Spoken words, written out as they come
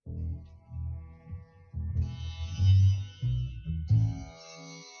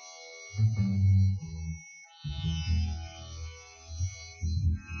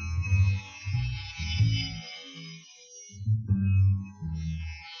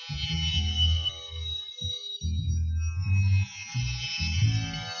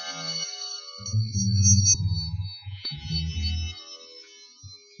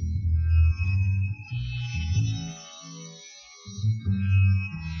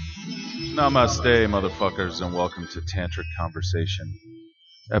Namaste, motherfuckers, and welcome to Tantric Conversation,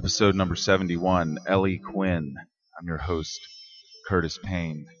 episode number 71, Ellie Quinn. I'm your host, Curtis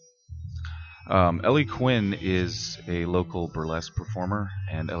Payne. Ellie Quinn is a local burlesque performer,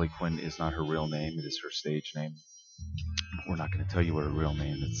 and Ellie Quinn is not her real name, it is her stage name. We're not going to tell you what her real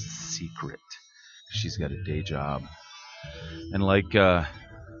name is, it's a secret. She's got a day job. And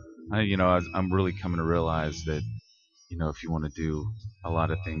I'm really coming to realize that, if you want to do a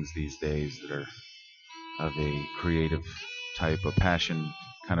lot of things these days that are of a creative type, a passion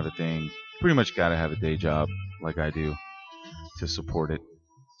kind of a thing, pretty much got to have a day job like I do to support it.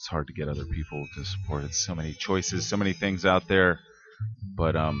 It's hard to get other people to support it. So many choices, so many things out there.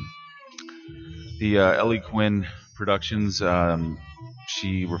 But the Ellie Quinn Productions,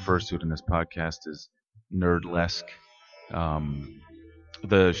 she refers to it in this podcast as Nerdlesque.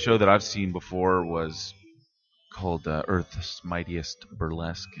 The show that I've seen before was called Earth's Mightiest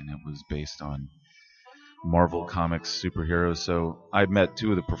Burlesque, and it was based on Marvel Comics superheroes. So I met two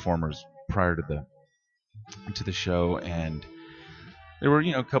of the performers prior to the show, and there were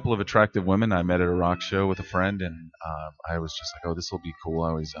a couple of attractive women I met at a rock show with a friend, and I was just like, oh, this will be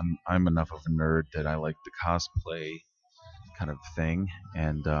cool. I'm enough of a nerd that I like the cosplay kind of thing,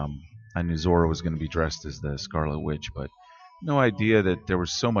 and I knew Zora was going to be dressed as the Scarlet Witch, but no idea that there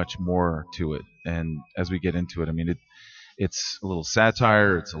was so much more to it. And as we get into it, it's a little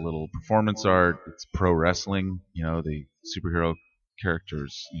satire, it's a little performance art, it's pro wrestling. The superhero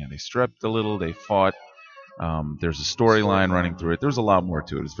characters, they stripped a little, they fought. There's a storyline running through it. There's a lot more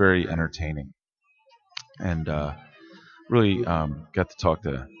to it. It's very entertaining. And really got to talk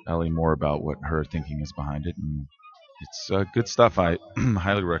to Ellie more about what her thinking is behind it. And it's good stuff. I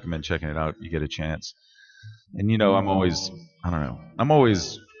highly recommend checking it out if you get a chance. And I'm always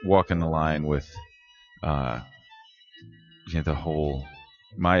walking the line with the whole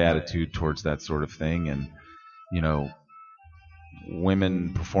my attitude towards that sort of thing, and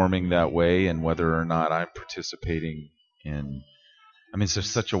women performing that way, and whether or not I'm participating in. There's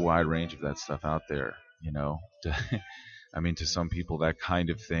such a wide range of that stuff out there. To some people, that kind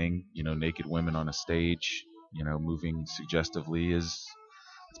of thing, naked women on a stage, moving suggestively is.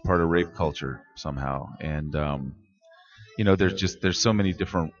 It's part of rape culture somehow, and there's so many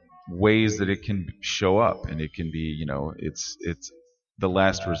different ways that it can show up, and it can be it's the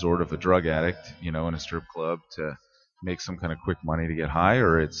last resort of a drug addict in a strip club to make some kind of quick money to get high,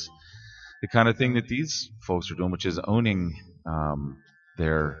 or it's the kind of thing that these folks are doing, which is owning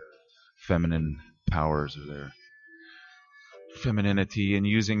their feminine powers or their femininity and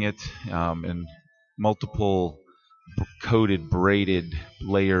using it in multiple coded, braided,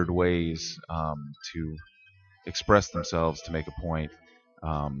 layered ways to express themselves, to make a point.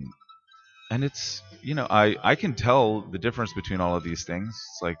 And it's, I can tell the difference between all of these things.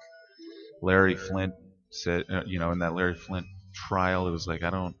 It's like Larry Flint said, in that Larry Flint trial, it was like, I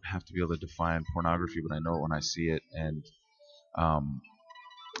don't have to be able to define pornography, but I know it when I see it. And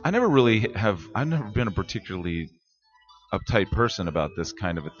I've never been a particularly uptight person about this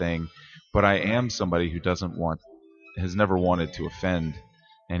kind of a thing, but I am somebody who has never wanted to offend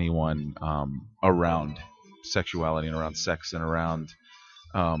anyone around sexuality and around sex and around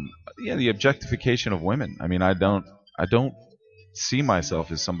the objectification of women. I don't see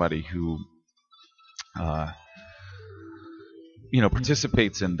myself as somebody who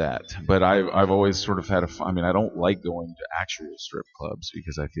participates in that, but I've always sort of had I don't like going to actual strip clubs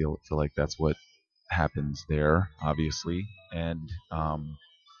because I feel like that's what happens there, obviously, and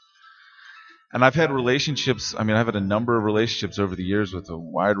I've had relationships. I've had a number of relationships over the years with a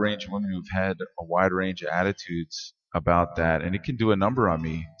wide range of women who've had a wide range of attitudes about that, and it can do a number on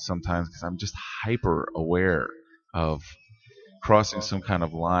me sometimes because I'm just hyper aware of crossing some kind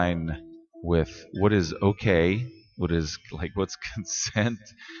of line with what is okay, what is what's consent,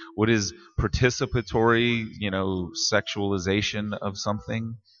 what is participatory, sexualization of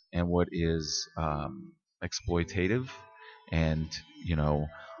something, and what is exploitative, and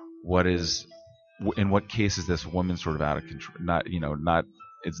what is. In what case is this woman sort of out of control?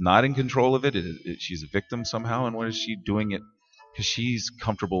 It's not in control of it. She's a victim somehow, and what is she doing it because she's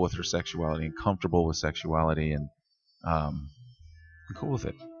comfortable with her sexuality and comfortable with sexuality, and I'm cool with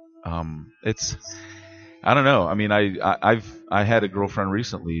it. It's I don't know. I had a girlfriend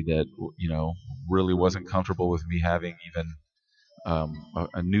recently that really wasn't comfortable with me having even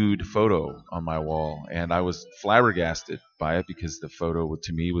a nude photo on my wall, and I was flabbergasted by it because the photo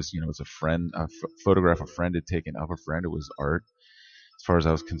to me was it was a photograph a friend had taken of a friend. It was art as far as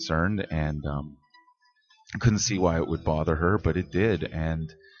I was concerned, and I couldn't see why it would bother her, but it did.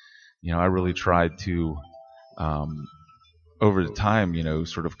 And I really tried to over the time,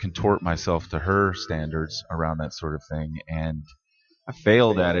 sort of contort myself to her standards around that sort of thing. And I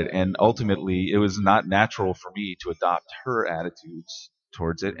failed at it. And ultimately, it was not natural for me to adopt her attitudes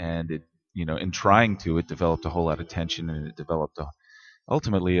towards it. And in trying to, it developed a whole lot of tension, and it developed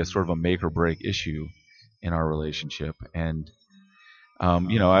ultimately a sort of a make or break issue in our relationship. And,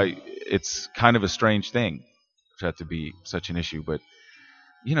 it's kind of a strange thing for that to be such an issue. But,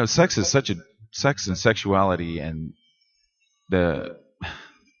 sex and sexuality and the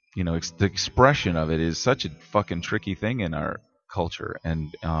the expression of it is such a fucking tricky thing in our culture,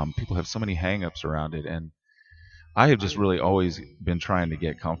 and people have so many hangups around it, and I have just really always been trying to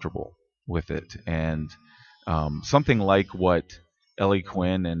get comfortable with it, and something like what Ellie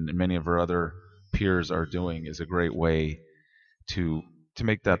Quinn and many of her other peers are doing is a great way to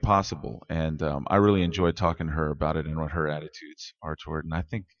make that possible, and I really enjoyed talking to her about it and what her attitudes are toward it, and I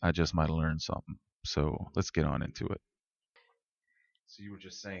think I just might have learned something. So let's get on into it. So you were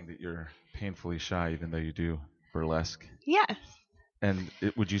just saying that you're painfully shy, even though you do burlesque. Yes. And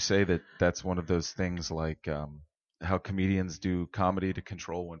would you say that that's one of those things like how comedians do comedy to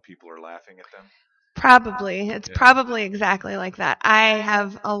control when people are laughing at them? Probably. It's Yeah. probably exactly like that. I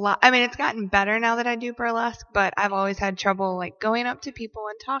have a lot. I mean, it's gotten better now that I do burlesque, but I've always had trouble like going up to people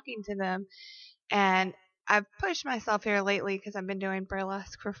and talking to them. And I've pushed myself here lately because I've been doing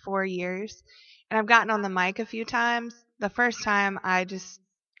burlesque for 4 years. And I've gotten on the mic a few times. The first time I just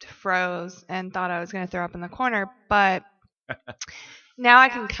froze and thought I was going to throw up in the corner, but now I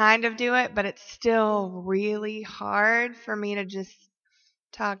can kind of do it, but it's still really hard for me to just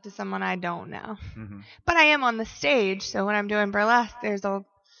talk to someone I don't know. Mm-hmm. But I am on the stage, so when I'm doing burlesque, there's a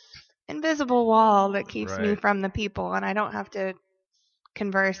invisible wall that keeps me Right. from the people, and I don't have to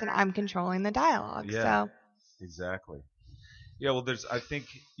converse, and I'm controlling the dialogue. Yeah. So Exactly. Yeah, well, I think,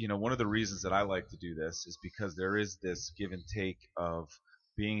 one of the reasons that I like to do this is because there is this give and take of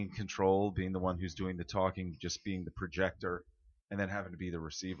being in control, being the one who's doing the talking, just being the projector, and then having to be the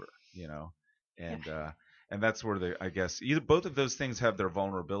receiver. yeah, And, and that's where I guess either both of those things have their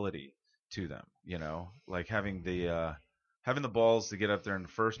vulnerability to them, like having the balls to get up there in the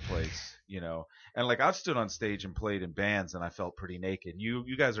first place. And like I've stood on stage and played in bands and I felt pretty naked.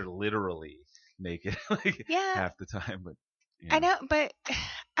 You guys are literally naked like yeah, half the time, but I know, but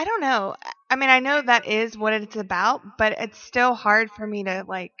I don't know. I mean, I know that is what it's about, but it's still hard for me to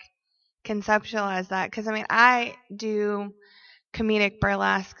like conceptualize that because I mean, I do comedic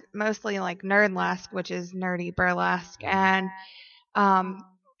burlesque, mostly like nerdlesque, which is nerdy burlesque, and um,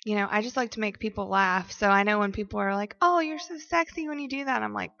 I just like to make people laugh. So I know when people are like, "Oh, you're so sexy when you do that,"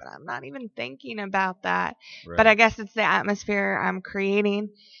 I'm like, "But I'm not even thinking about that." But I right. guess it's the atmosphere I'm creating.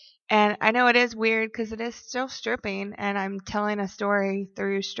 And I know it is weird because it is still stripping and I'm telling a story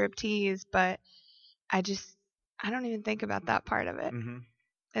through striptease, but I just, I don't even think about that part of it. Mm-hmm.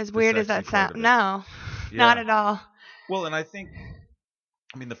 As The weird as sexy that part sounds. of it. No, not Yeah. at all. Well, and I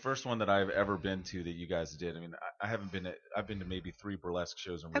mean, the first one that I've ever been to that you guys did. I mean, I haven't been. I've been to maybe 3 burlesque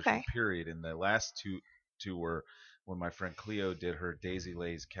shows in Richmond. Okay. Period. And the last two were when my friend Cleo did her Daisy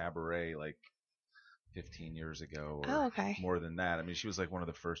Lay's Cabaret like 15 years ago Oh, or okay. more than that. I mean, she was like one of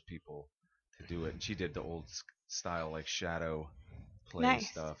the first people to do it, and she did the old style like shadow play Nice.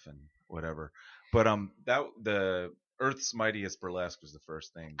 stuff and whatever. But that the Earth's Mightiest Burlesque was the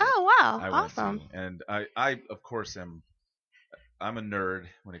first thing that Oh, wow. I went to, Awesome. and I of course I'm a nerd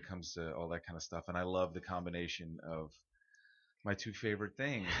when it comes to all that kind of stuff, and I love the combination of my two favorite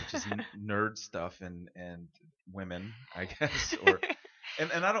things, which is nerd stuff and women, I guess, or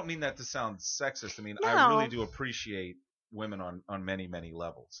and I don't mean that to sound sexist. I mean I really No. do appreciate women on many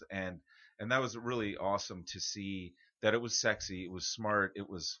levels, and that was really awesome to see that it was sexy, it was smart, it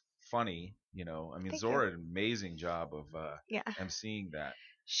was funny. I mean Thank you. Zora did an amazing job of Yeah. emceeing that.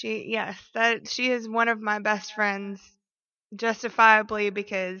 Yes, that she is one of my best friends, justifiably,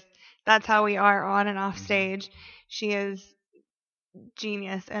 because that's how we are on and off Hmm. stage. She is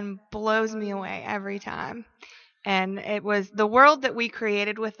genius and blows me away every time. And it was the world that we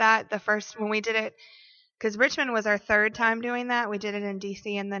created with that. The first when we did it, because Richmond was our third time doing that. We did it in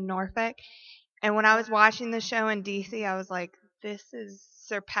DC and then Norfolk. And when I was watching the show in DC, I was like, this is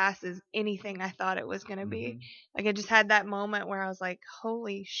surpasses anything I thought it was going to be. Hmm. Like I just had that moment where I was like,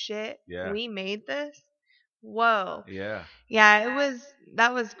 holy shit, Yeah. we made this. Whoa. Yeah. Yeah,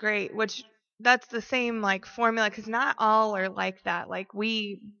 that was great, which that's the same like formula because not all are like that. Like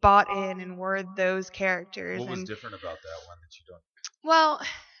we bought in and were those characters What was and different about that one that you don't? well,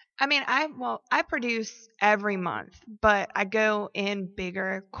 I mean, I produce every month, but I go in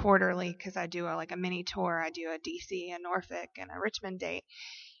bigger quarterly because I do like a mini tour. I do a DC, a Norfolk, and a Richmond date,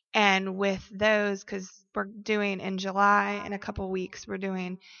 And with those, because we're doing in July, in a couple weeks, we're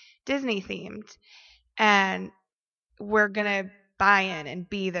doing Disney themed. And we're going to buy in and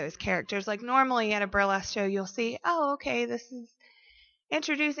be those characters. Like normally at a burlesque show, you'll see, oh, okay, this is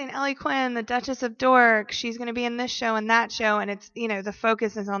introducing Ellie Quinn, the Duchess of Dork. She's going to be in this show and that show. And it's, the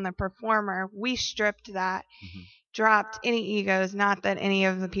focus is on the performer. We stripped that, dropped any egos. Not that any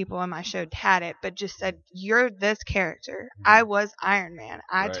of the people in my show had it, but just said, you're this character. I was Iron Man.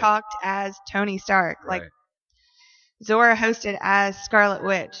 I talked as Tony Stark. Like Zora hosted as Scarlet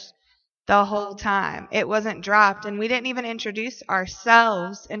Witch the whole time. It wasn't dropped, and we didn't even introduce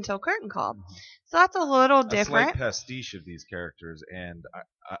ourselves until curtain call. So that's a little different. A slight pastiche of these characters and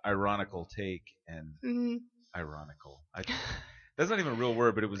ironical take and ironical. That's not even a real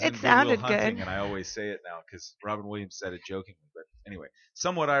word, but it was in Good Will Hunting, and I always say it now because Robin Williams said it jokingly. But anyway,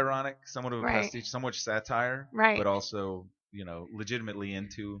 somewhat ironic, somewhat of a pastiche, somewhat satire, but also legitimately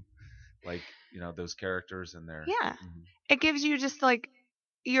into those characters and their It gives you just like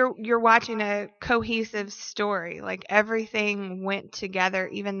you're watching a cohesive story. Like everything went together,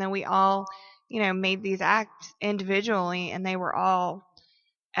 even though we all made these acts individually, and they were all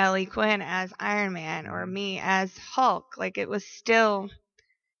Ellie Quinn as Iron Man or me as Hulk. Like it was still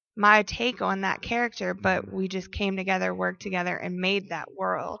my take on that character, but we just came together, worked together, and made that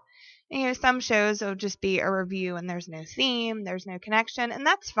world. And, some shows will just be a review and there's no theme, there's no connection, and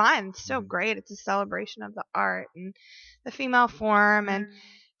that's fine. It's still great. It's a celebration of the art and the female form, and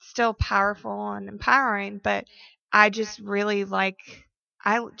still powerful and empowering. But I just really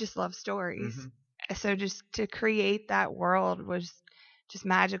I just love stories. So just to create that world was just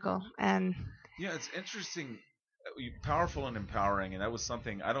magical. And yeah, it's interesting, powerful and empowering, and that was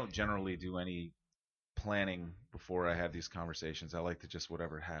something I don't generally do any planning before I have these conversations. I like to just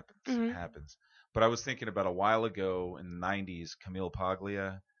whatever happens happens. But I was thinking about a while ago in the 90s, Camille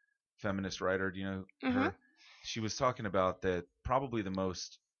Paglia, feminist writer, do you know her? She was talking about that probably one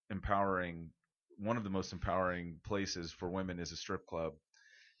of the most empowering places for women is a strip club,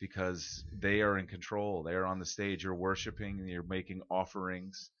 because they are in control. They are on the stage. You're worshiping. You're making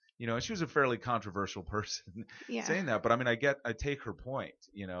offerings. And she was a fairly controversial person saying that. But I mean, I take her point.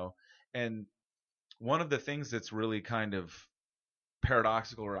 And one of the things that's really kind of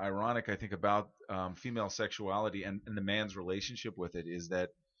paradoxical or ironic, I think, about female sexuality and the man's relationship with it is that,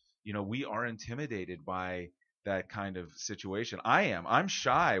 we are intimidated by that kind of situation. I'm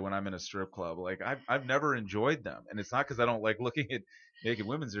shy when I'm in a strip club. Like I've never enjoyed them, and it's not because I don't like looking at naked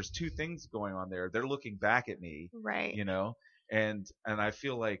women. There's two things going on there. They're looking back at me, right? And I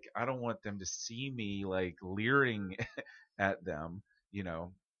feel like I don't want them to see me like leering at them,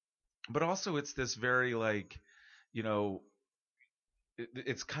 But also it's this very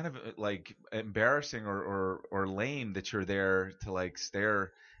it's kind of like embarrassing or lame that you're there to like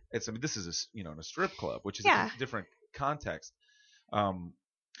stare. This is in a strip club, which is a different context.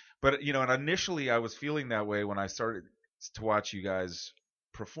 But and initially I was feeling that way when I started to watch you guys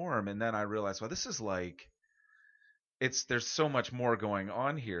perform, and then I realized, well, this is like there's so much more going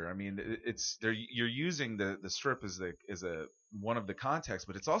on here. I mean, you're using the strip as a one of the contexts,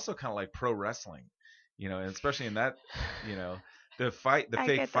 but it's also kind of like pro wrestling, and especially in that, the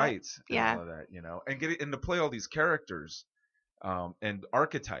fake fights, and all of that, and to play all these characters, and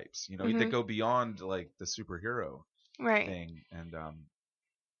archetypes, that go beyond like the superhero thing, and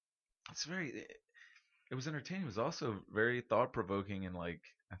it was entertaining. It was also very thought provoking, and like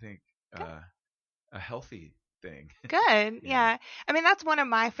I think a healthy thing. Good. Yeah. I mean, that's one of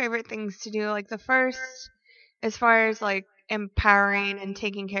my favorite things to do. Like the first, as far as like empowering and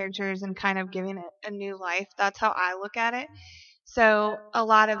taking characters and kind of giving it a new life, that's how I look at it. So a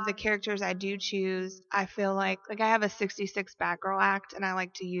lot of the characters I do choose, I feel like I have a 66 Batgirl act, and I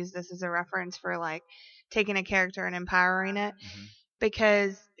like to use this as a reference for like taking a character and empowering it.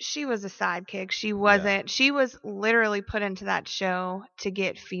 Because she was a sidekick. She wasn't. She was literally put into that show to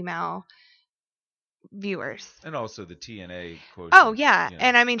get female viewers. And also the TNA quotient. Oh, yeah.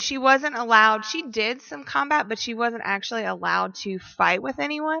 And I mean, she wasn't allowed. She did some combat, but she wasn't actually allowed to fight with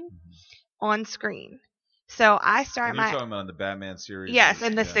anyone on screen. So I start you're talking about the Batman series? Yes,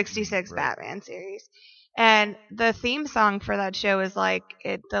 in the 66 Batman series. And the theme song for that show is like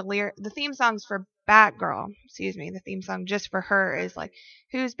the theme songs for Batgirl, the theme song just for her is like,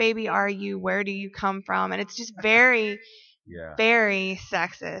 whose baby are you? Where do you come from? And it's just very, very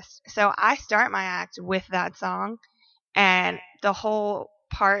sexist. So I start my act with that song, and the whole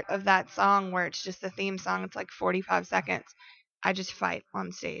part of that song where it's just the theme song, it's like 45 seconds. I just fight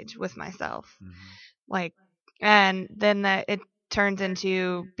on stage with myself. And then it turns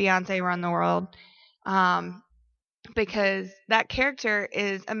into Beyonce Run the World. because that character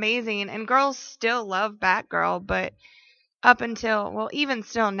is amazing and girls still love Batgirl, but up until, well, even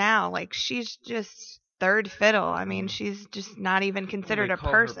still now, like, she's just third fiddle. I mean, she's just not even Well, considered they a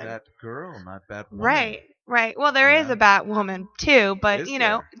call her person. Batgirl, not Batwoman. Right, right. Well, there is Yeah. a Batwoman too, but Is you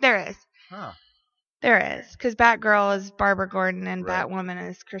know, there is. Huh. There is, because Batgirl is Barbara Gordon and Right. Batwoman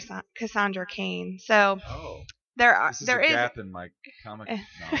is Cassandra Cain. So Oh, there this is a is gap in my comic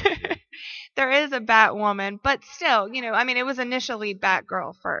knowledge here. there is a Batwoman, but still, you know, I mean, it was initially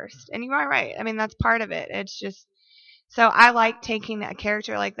Batgirl first, and you are right. I mean, that's part of it. It's just, so I like taking a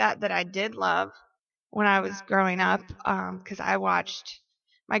character like that I did love when I was growing up, because I watched,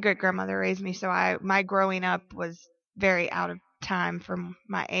 my great grandmother raised me, so my growing up was very out of time for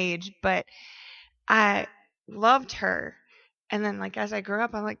my age, but I loved her. And then, like, as I grew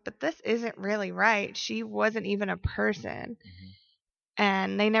up, I'm like, but this isn't really right. She wasn't even a person.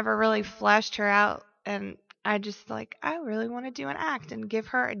 And they never really fleshed her out. And I just, like, I really want to do an act and give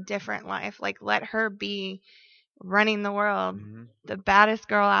her a different life. Like, let her be running the world, the baddest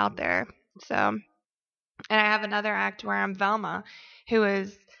girl out there. So, and I have another act where I'm Velma, who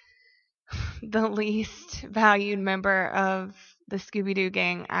is the least valued member of the Scooby Doo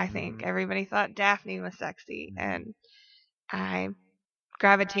gang, I think. Everybody thought Daphne was sexy, and I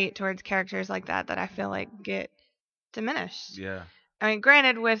gravitate towards characters like that I feel like get diminished. Yeah. I mean,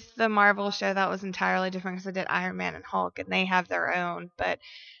 granted, with the Marvel show, that was entirely different because I did Iron Man and Hulk, and they have their own, but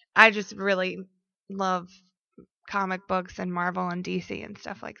I just really love comic books and Marvel and DC and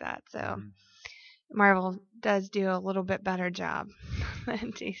stuff like that, so Marvel does do a little bit better job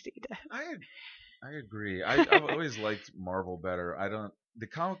than DC does. I agree. I've always liked Marvel better. I don't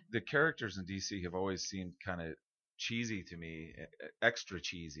the characters in DC have always seemed kind of cheesy to me, extra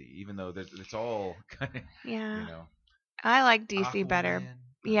cheesy, even though it's all kind of, Yeah. you know. I like DC better. Aquaman.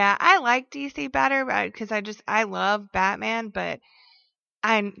 Yeah, I like DC better because I love Batman, but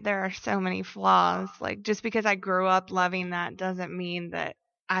there are so many flaws. Like, just because I grew up loving that doesn't mean that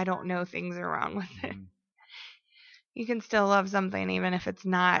I don't know things are wrong with it. You can still love something even if it's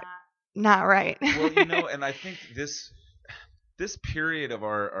not right. Well, you know, and I think this period of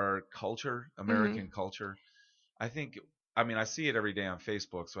our culture, American culture, I mean, I see it every day on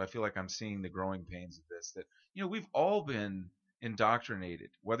Facebook, so I feel like I'm seeing the growing pains of this. That, you know, we've all been indoctrinated,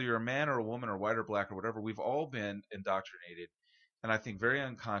 whether you're a man or a woman or white or black or whatever. We've all been indoctrinated, and I think very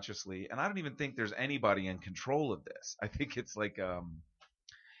unconsciously. And I don't even think there's anybody in control of this. I think it's like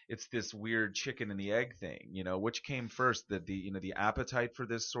it's this weird chicken and the egg thing. You know, which came first, the you know, the appetite for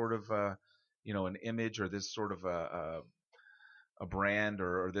this sort of you know, an image or this sort of a brand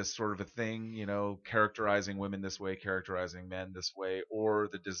or this sort of a thing, you know, characterizing women this way, characterizing men this way, or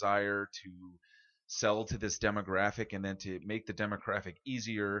the desire to sell to this demographic and then to make the demographic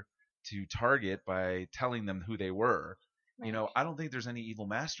easier to target by telling them who they were. You know, I don't think there's any evil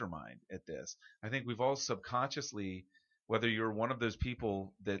mastermind at this. I think we've all subconsciously, whether you're one of those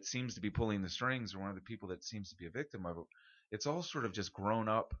people that seems to be pulling the strings or one of the people that seems to be a victim of it, it's all sort of just grown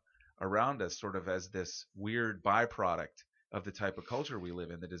up around us sort of as this weird byproduct of the type of culture we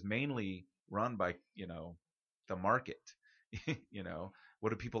live in that is mainly run by, you know, the market. You know,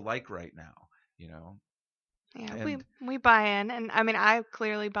 what do people like right now, you know? Yeah, And we buy in, and I mean, I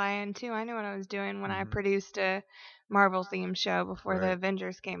clearly buy in too. I knew what I was doing when I produced a Marvel themed show before the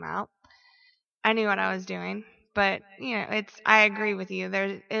Avengers came out. I knew what I was doing, but you know, I agree with you.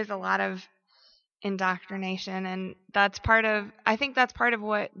 There is a lot of indoctrination, and I think that's part of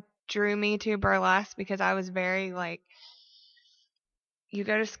what drew me to burlesque, because I was very like, you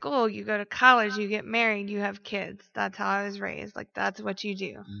go to school, you go to college, you get married, you have kids. That's how I was raised. Like, that's what you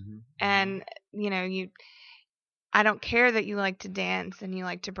do. And you know, I don't care that you like to dance and you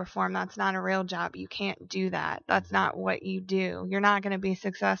like to perform. That's not a real job. You can't do that. That's not what you do. You're not going to be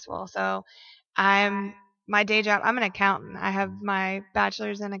successful. So my day job, I'm an accountant. I have my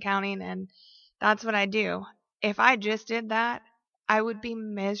bachelor's in accounting, and that's what I do. If I just did that, I would be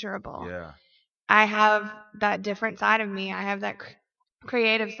miserable. yeah. I have that different side of me. I have that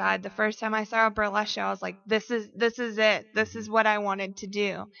creative side. The first time I saw a burlesque show, I was like, this is it. This is what I wanted to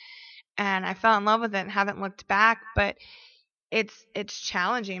do. And I fell in love with it and haven't looked back, but it's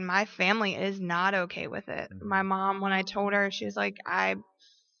challenging. My family is not okay with it. My mom, when I told her, she was like,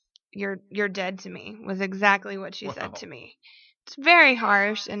 you're dead to me, was exactly what she said to me. It's very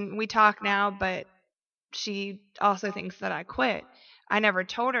harsh, and we talk now, but she also thinks that I quit. I never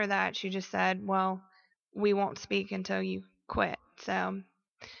told her that. She just said, well, we won't speak until you quit. So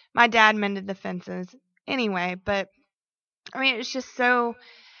my dad mended the fences anyway, but I mean, it's just so,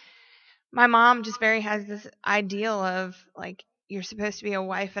 my mom just very has this ideal of like, you're supposed to be a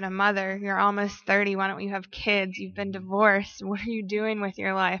wife and a mother. You're almost 30. Why don't you have kids? You've been divorced. What are you doing with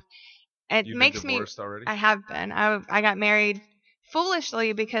your life? You've been divorced already? I have been. I got married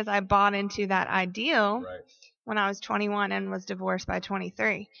foolishly because I bought into that ideal when I was 21 and was divorced by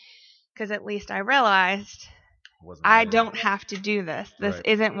 23. Because at least I realized I don't have to do this. This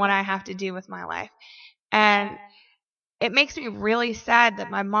isn't what I have to do with my life. And it makes me really sad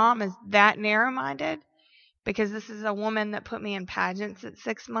that my mom is that narrow-minded, because this is a woman that put me in pageants at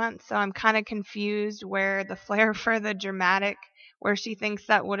 6 months. So I'm kind of confused where the flair for the dramatic, where she thinks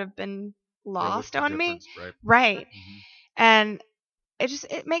that would have been lost on me. Right. Mm-hmm. And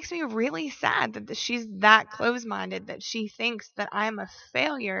it makes me really sad that she's that close-minded, that she thinks that I'm a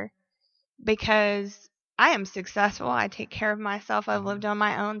failure because I am successful. I take care of myself. I've lived on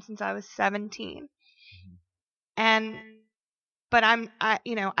my own since I was 17. Mm-hmm. But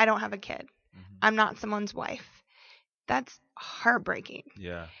I don't have a kid. Mm-hmm. I'm not someone's wife. That's heartbreaking.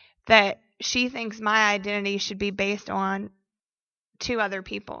 Yeah. That she thinks my identity should be based on 2 other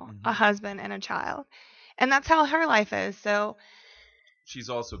people, mm-hmm. a husband and a child. And that's how her life is. So she's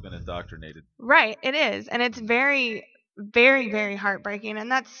also been indoctrinated. Right, it is. And it's very, very, very heartbreaking.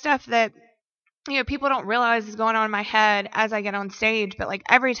 And that's stuff that, people don't realize is going on in my head as I get on stage. But like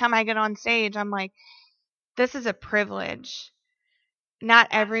every time I get on stage, I'm like, this is a privilege. Not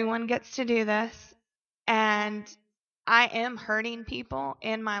everyone gets to do this. And I am hurting people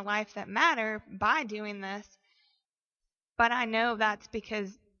in my life that matter by doing this. But I know that's because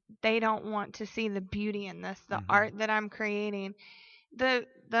they don't want to see the beauty in this, the mm-hmm. art that I'm creating. The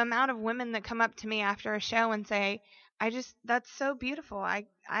amount of women that come up to me after a show and say, that's so beautiful.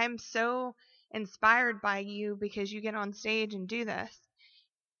 I'm so inspired by you because you get on stage and do this.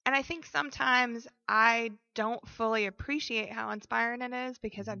 And I think sometimes I don't fully appreciate how inspiring it is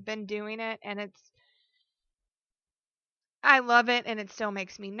because I've been doing it, and I love it, and it still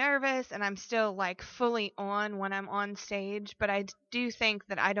makes me nervous, and I'm still like fully on when I'm on stage. But I do think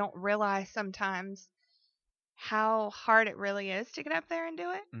that I don't realize sometimes how hard it really is to get up there and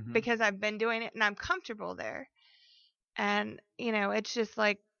do it, mm-hmm. because I've been doing it and I'm comfortable there. And, it's just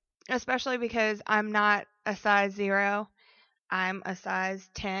like, especially because I'm not a size 0, I'm a size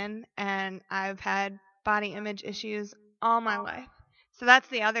 10, and I've had body image issues all my life. So that's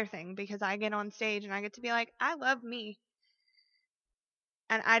the other thing, because I get on stage and I get to be like, I love me.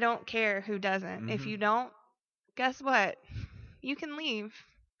 And I don't care who doesn't. Mm-hmm. If you don't, guess what? You can leave.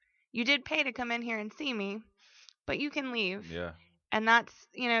 You did pay to come in here and see me, but you can leave. Yeah. And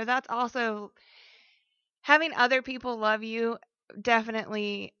that's also having other people love you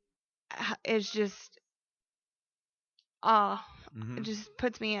definitely is just awe. Mm-hmm. It just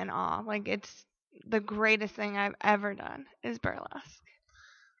puts me in awe. Like, it's the greatest thing I've ever done is burlesque.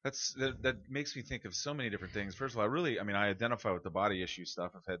 That makes me think of so many different things. First of all, I identify with the body issue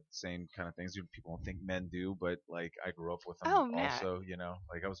stuff. I've had the same kind of things. People don't think men do, but like I grew up with them also.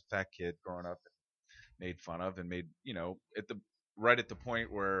 Like I was a fat kid growing up, and made fun of, and made at the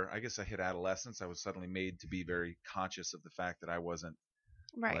point where I guess I hit adolescence, I was suddenly made to be very conscious of the fact that I wasn't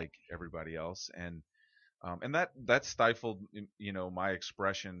like everybody else, and that stifled my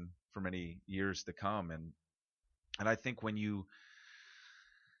expression for many years to come, and I think when you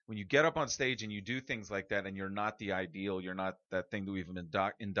get up on stage and you do things like that, and you're not the ideal, you're not that thing that we've been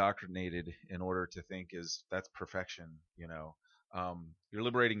indoctrinated in order to think that's perfection. You're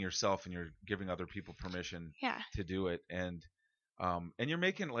liberating yourself, and you're giving other people permission to do it, and you're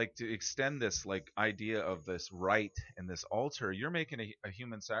making, like, to extend this like idea of this right and this altar, you're making a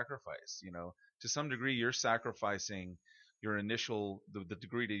human sacrifice. To some degree, you're sacrificing your initial the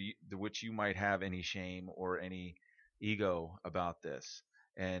degree to which you might have any shame or any ego about this.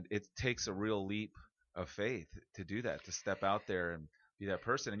 And it takes a real leap of faith to do that, to step out there and be that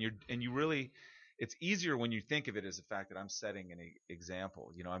person. And you really, it's easier when you think of it as the fact that I'm setting an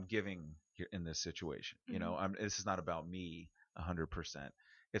example. I'm giving here in this situation. Mm-hmm. This is not about me 100%.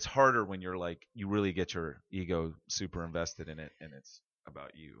 It's harder when you're like, you really get your ego super invested in it, and it's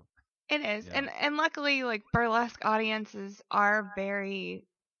about you. It is. And luckily, like, burlesque audiences are very,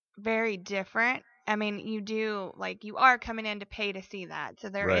 very different. I mean, you are coming in to pay to see that. So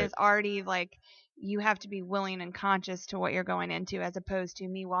there is already, like, you have to be willing and conscious to what you're going into, as opposed to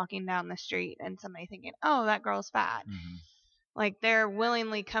me walking down the street and somebody thinking, oh, that girl's fat. Mm-hmm. Like, they're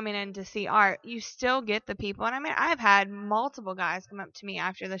willingly coming in to see art. You still get the people. And I mean, I've had multiple guys come up to me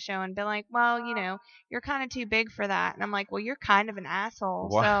after the show and be like, well, you're kind of too big for that. And I'm like, well, you're kind of an asshole.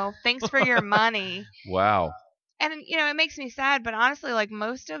 Wow. So thanks for your money. Wow. And, it makes me sad, but honestly, like,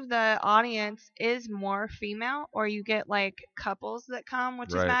 most of the audience is more female, or you get, like, couples that come, which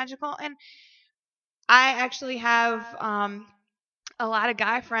is magical. And I actually have a lot of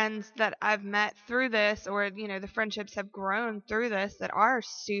guy friends that I've met through this, or the friendships have grown through this, that are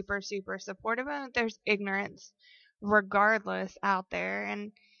super super supportive of it. There's ignorance regardless out there.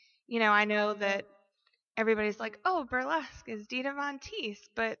 And I know that everybody's like, oh, burlesque is Dita Von Teese,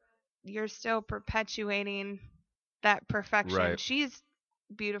 but you're still perpetuating that perfection. Right. She's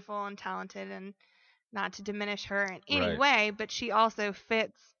beautiful and talented, and not to diminish her in any Right. way, but she also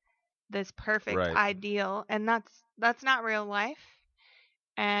fits this perfect Right. ideal, and that's not real life,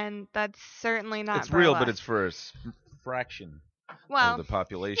 and that's certainly not It's real, but it's burlesque. for a fraction of Well, the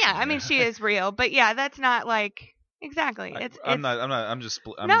population. yeah, I mean she is real, but yeah, that's not like exactly. I'm It's not. I'm not. I'm just.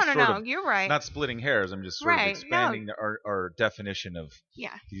 I'm no, no, sort no. of You're right. not splitting hairs. I'm just sort of Right. No. expanding our definition of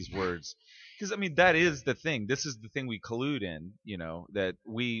Yeah. these words. Because I mean that is the thing. This is the thing we collude in. That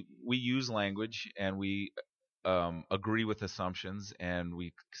we use language and we agree with assumptions and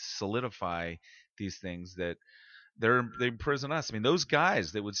we solidify these things that they imprison us. I mean, those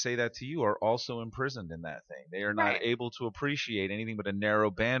guys that would say that to you are also imprisoned in that thing. They are not Right. able to appreciate anything but a narrow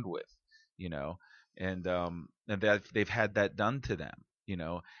bandwidth, you know, and that they've had that done to them,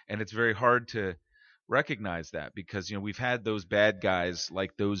 and it's very hard to recognize that because we've had those bad guys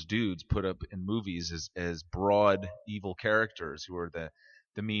like those dudes put up in movies as broad evil characters who are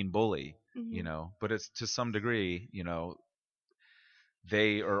the mean bully, Hmm. but it's to some degree,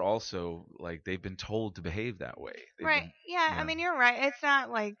 they are also like they've been told to behave that way. They've Right. been, Yeah. you I know, mean, you're right. It's not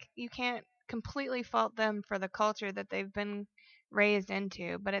like you can't completely fault them for the culture that they've been raised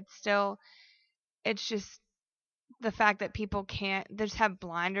into, but it's just the fact that people can't, they just have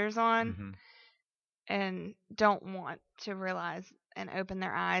blinders on hmm and don't want to realize and open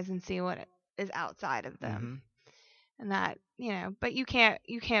their eyes and see what is outside of them. hmm And that, but you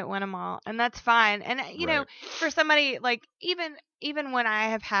can't win them all, and that's fine. And right, for somebody like, even when I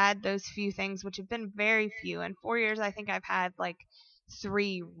have had those few things, which have been very few in 4 years, I think I've had like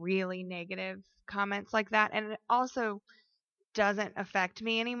 3 really negative comments like that, and it also doesn't affect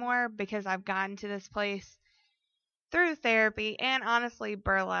me anymore because I've gotten to this place through therapy and honestly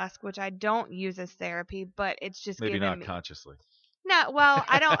burlesque, which I don't use as therapy, but it's just maybe given not me. consciously. No, well,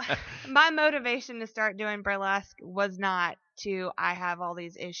 I don't. My motivation to start doing burlesque was not to, I have all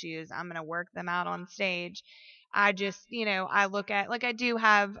these issues, I'm going to work them out on stage. I just, I look at, like, I do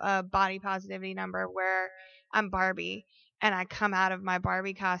have a body positivity number where I'm Barbie, and I come out of my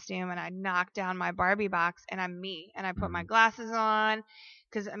Barbie costume and I knock down my Barbie box and I'm me, and I put my hmm glasses on.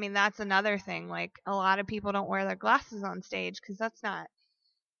 Because, I mean, that's another thing. Like, a lot of people don't wear their glasses on stage because that's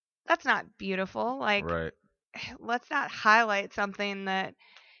not beautiful. Like, right. let's not highlight something that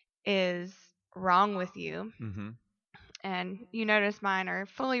is wrong with you. hmm And you notice mine are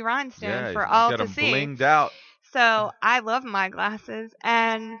fully rhinestone Yeah, for you've all got to them see. blinged out. So I love my glasses.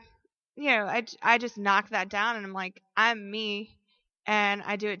 And, I just knock that down and I'm like, I'm me. And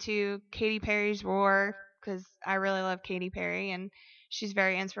I do it to Katy Perry's Roar because I really love Katy Perry and she's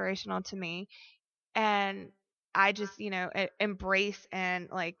very inspirational to me. And I just, embrace, and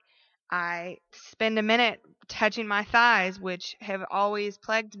like, I spend a minute touching my thighs, which have always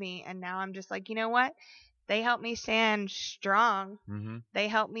plagued me, and now I'm just like, you know what? They help me stand strong. hmm They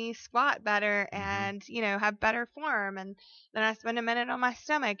help me squat better hmm and, have better form. And then I spend a minute on my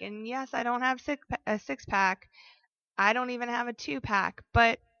stomach, and yes, I don't have a six pack. I don't even have a 2-pack,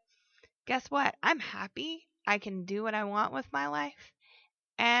 but guess what? I'm happy. I can do what I want with my life.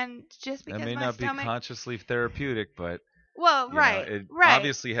 And just That because may my not be stomach, consciously therapeutic, but well, right, it right.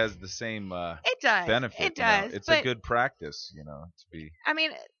 obviously has the same It does. benefit. It does. It's a But good practice, to be. I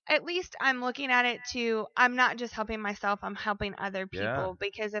mean, at least I'm looking at it too. I'm not just helping myself, I'm helping other Yeah. people,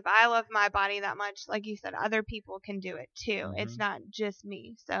 because if I love my body that much, like you said, other people can do it too. It's hmm not just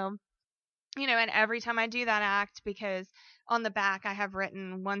me. So, and every time I do that act, because on the back I have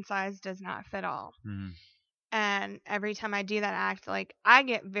written, one size does not fit all. hmm And every time I do that act, like, I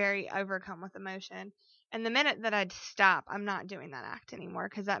get very overcome with emotion. And the minute that I'd stop, I'm not doing that act anymore,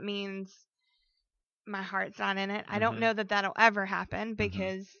 because that means my heart's not in it. I don't hmm know that that'll ever happen, hmm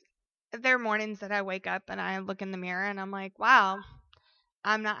because there are mornings that I wake up and I look in the mirror and I'm like, wow,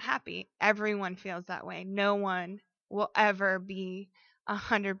 I'm not happy. Everyone feels that way. No one will ever be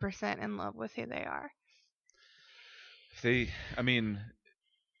 100% in love with who they are. I mean,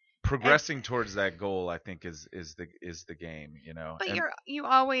 It's progressing towards that goal, I think, is the game, but and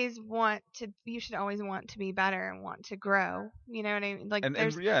you should always want to be better and want to grow. You know what I mean? Like, and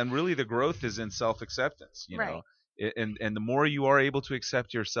there's yeah, and really the growth is in self-acceptance, right. and the more you are able to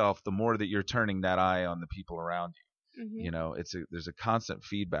accept yourself, the more that you're turning that eye on the people around you. Mhm. There's a constant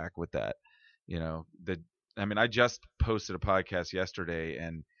feedback with that. The I mean, I just posted a podcast yesterday,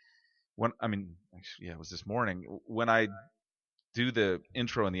 and actually, yeah, it was this morning when I do the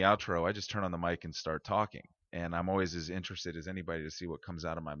intro and the outro, I just turn on the mic and start talking. And I'm always as interested as anybody to see what comes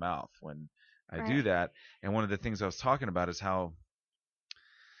out of my mouth when I do Right. that. And one of the things I was talking about is how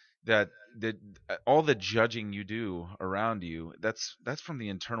that that all the judging you do around you, that's from the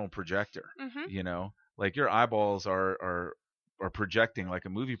internal projector. Mhm. Like your eyeballs are projecting like a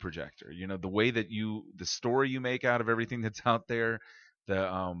movie projector. The way that the story you make out of everything that's out there,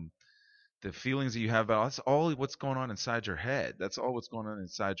 the feelings that you have about, that's all what's going on inside your head. That's all what's going on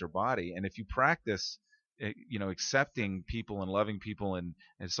inside your body. And if you practice accepting people and loving people, and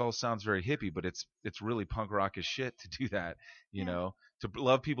it all sounds very hippie, but it's really punk rock as shit to do that. Yeah. To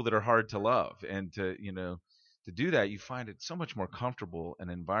love people that are hard to love, and to do that, you find it so much more comfortable an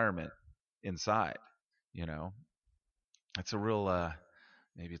environment inside. you know it's a real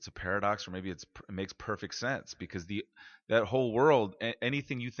maybe it's a paradox, or maybe it makes perfect sense, because that whole world,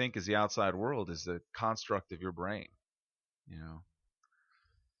 anything you think is the outside world, is the construct of your brain. you know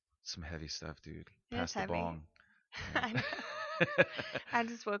some heavy stuff, dude. It is Pass the heavy. bong. I know. Yeah. I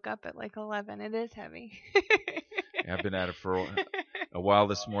just woke up at like 11. It is heavy. Yeah, I've been at it for a while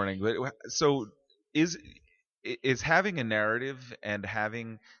this morning. So is is having a narrative, and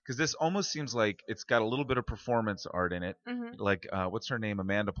having, because this almost seems like it's got a little bit of performance art in it, Mhm. like what's her name,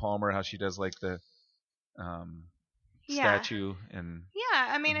 Amanda Palmer, how she does like the um, Yeah. statue and. Yeah,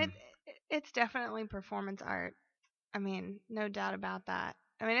 I mean Mhm. it's definitely performance art. I mean, no doubt about that.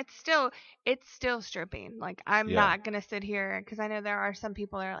 I mean, it's still stripping. Like, I'm Yeah. not gonna sit here because I know there are some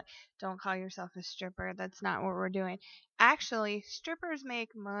people that are like, "Don't call yourself a stripper. That's not what we're doing." Actually, strippers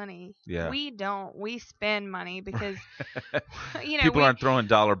make money. Yeah. We don't. We spend money because People we aren't throwing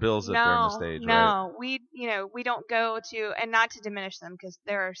dollar bills up there on the no, stage, right? no. We don't go to, and not to diminish them because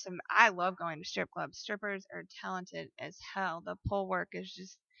there are some. I love going to strip clubs. Strippers are talented as hell. The pole work is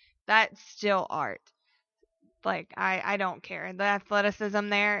just that's still art. Like I don't care. The athleticism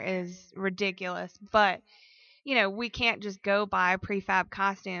there is ridiculous. But, we can't just go buy prefab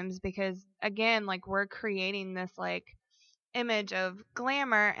costumes because again, like we're creating this like image of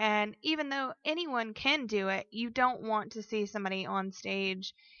glamour, and even though anyone can do it, you don't want to see somebody on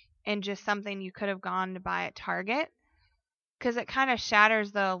stage in just something you could have gone to buy at Target, because it kind of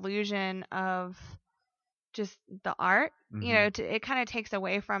shatters the illusion of just the art. Hmm. It kind of takes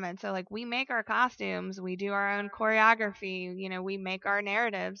away from it. So like we make our costumes, we do our own choreography, we make our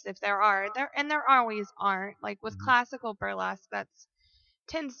narratives if there are there, and there always aren't. Like with Hmm. classical burlesque, that's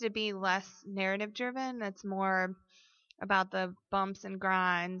tends to be less narrative driven. It's more about the bumps and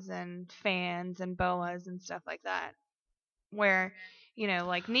grinds and fans and boas and stuff like that. Where,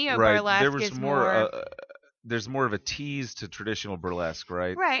 like neo Right. There burlesque was is more. more There's more of a tease to traditional burlesque,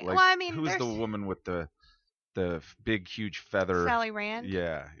 right? right. Well, Like, I mean, who's the there's woman with the big huge feather? Sally Rand.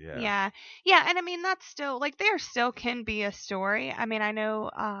 Yeah, yeah. Yeah. Yeah, and I mean that's still like there still can be a story. I mean, I know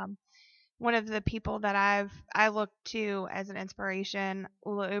one of the people that I look to as an inspiration,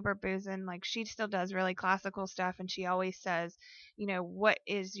 Ula Oberbusen, like she still does really classical stuff, and she always says, what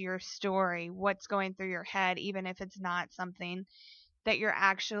is your story? What's going through your head, even if it's not something that you're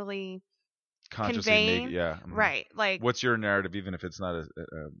actually Consciously make, conveying. yeah. Right. Like, What's your narrative, even if it's not a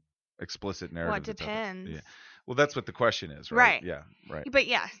explicit well, it narrative that's out there? depends. Yeah. Well, that's what the question is, right? Right. Yeah. Right. But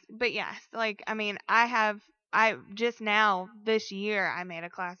yes, like I mean, I just now this year I made a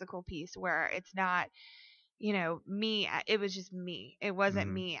classical piece where it's not, me, it was just me. It wasn't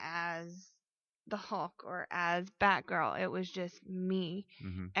Hmm. me as the Hulk or as Batgirl. It was just me.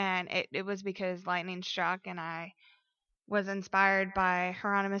 Hmm. And it was because lightning struck and I was inspired by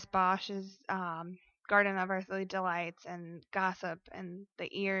Hieronymus Bosch's Garden of Earthly Delights and Gossip and the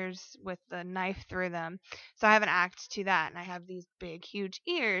ears with the knife through them. So I have an act to that, and I have these big, huge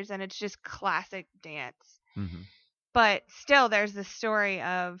ears, and it's just classic dance. Hmm. But still, there's the story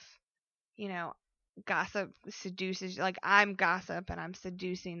of, you know, Gossip seduces, like I'm Gossip and I'm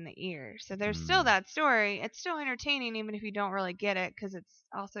seducing the ear. So there's still Mm. that story. It's still entertaining, even if you don't really get it, because it's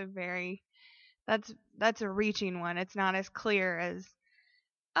also very that's a reaching one. It's not as clear as,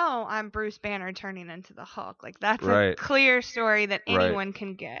 oh, I'm Bruce Banner turning into the Hulk. Like that's a Right. clear story that Right. anyone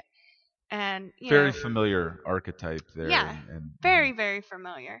can get. And, Very familiar archetype there, yeah, and very very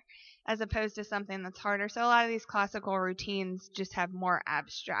familiar as opposed to something that's harder. So a lot of these classical routines just have more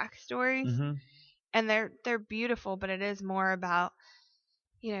abstract stories, hmm. and they're beautiful, but it is more about,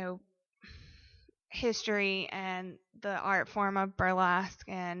 you know, history and the art form of burlesque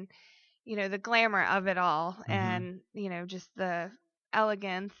and, the glamour of it all, Hmm. and, just the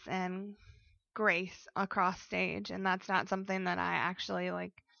elegance and grace across stage, and that's not something that I actually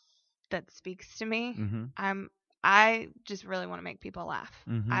like that speaks to me. Hmm. I just really want to make people laugh.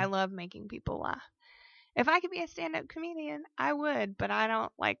 Hmm. I love making people laugh. If I could be a stand-up comedian, I would, but I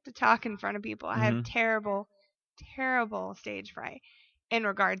don't like to talk in front of people. I have terrible, terrible stage fright in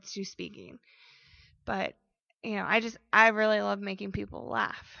regards to speaking. But, I really love making people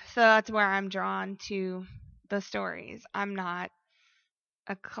laugh. So that's where I'm drawn to the stories. I'm not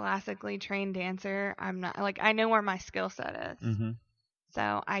a classically trained dancer. I'm not, like, I know where my skill set is.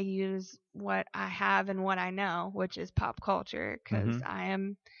 So I use what I have and what I know, which is pop culture, because I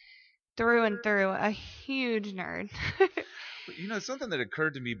am through and through a huge nerd. Something that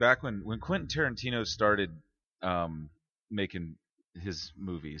occurred to me back when Quentin Tarantino started making his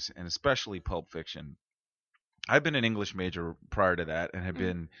movies, and especially Pulp Fiction. I've been an English major prior to that, and had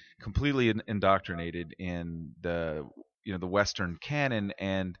been completely indoctrinated in the Western canon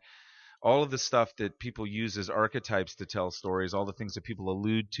and all of the stuff that people use as archetypes to tell stories, all the things that people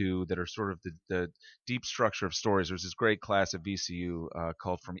allude to that are sort of the deep structure of stories. There's this great class at VCU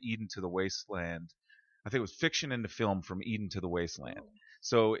called From Eden to the Wasteland. I think it was Fiction into Film, From Eden to the Wasteland.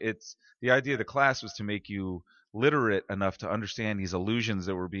 So it's the idea of the class was to make you literate enough to understand these allusions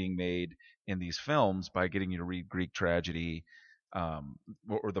that were being made in these films by getting you to read Greek tragedy,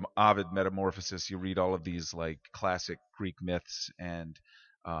 or the Ovid Metamorphosis. You read all of these like classic Greek myths and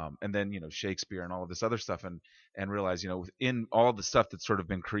then Shakespeare and all of this other stuff, and realize in all the stuff that's sort of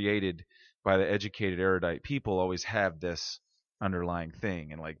been created by the educated erudite people always have this underlying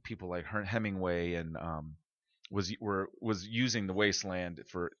thing, and like people like Hemingway and was using the wasteland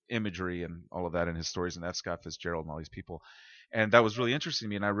for imagery and all of that in his stories, and that's Scott Fitzgerald and all these people, and that was really interesting to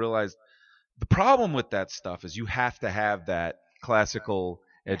me. And I realized the problem with that stuff is you have to have that classical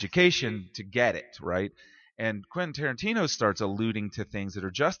education to get it right. And Quentin Tarantino starts alluding to things that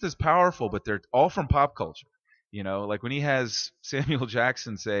are just as powerful, but they're all from pop culture. Like when he has Samuel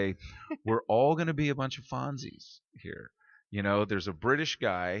Jackson say, "We're all going to be a bunch of Fonzies here." There's a British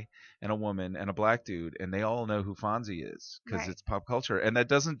guy and a woman and a black dude, and they all know who Fonzie is because it's pop culture. And that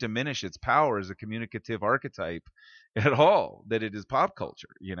doesn't diminish its power as a communicative archetype at all, that it is pop culture.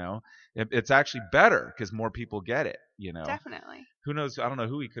 It's actually better because more people get it. Definitely. Who knows? I don't know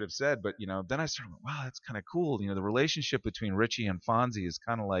who he could have said, but then I started, wow, that's kind of cool. The relationship between Richie and Fonzie is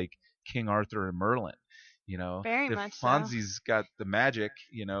kind of like King Arthur and Merlin. Very if much Fonzie's got the magic,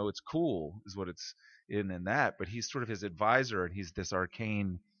 it's cool, is what it's in that. But he's sort of his advisor, and he's this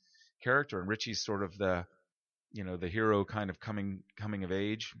arcane character, and Richie's sort of the the hero kind of coming of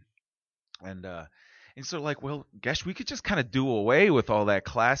age, and so like, well, gosh, we could just kind of do away with all that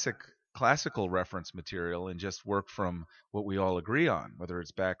classical reference material and just work from what we all agree on, whether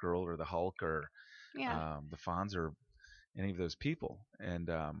it's Batgirl or the Hulk or the Fonz or any of those people. And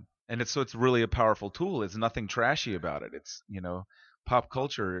it's really a powerful tool. It's nothing trashy about it. It's pop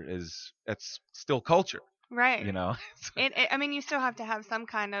culture it's still culture, right. I mean, you still have to have some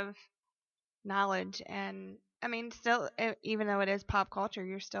kind of knowledge, and I mean, still, even though it is pop culture,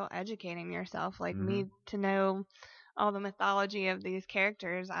 you're still educating yourself. Like me, to know all the mythology of these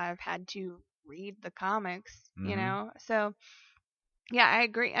characters, I've had to read the comics, So, yeah, I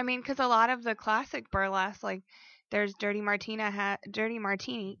agree. I mean, because a lot of the classic burlesque, like there's Dirty Martini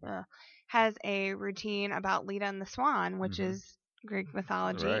has a routine about Leda and the Swan, which is Greek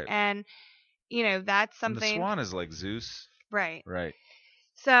mythology, right. and that's something. And the Swan is like Zeus, right? Right.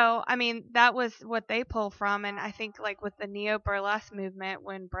 So, I mean, that was what they pull from. And I think, like, with the neo burlesque movement,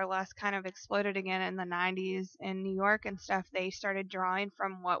 when burlesque kind of exploded again in the 90s in New York and stuff, they started drawing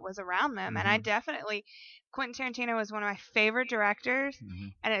from what was around them. And I definitely, Quentin Tarantino was one of my favorite directors.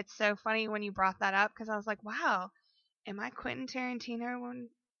 And it's so funny when you brought that up, because I was like, wow, am I Quentin Tarantino when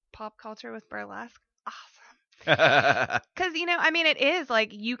pop culture with burlesque? Awesome. Because, I mean, it is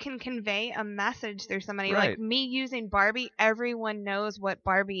like you can convey a message through somebody. Right. Like me using Barbie, everyone knows what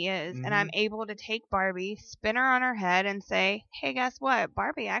Barbie is. And I'm able to take Barbie, spin her on her head, and say, hey, guess what?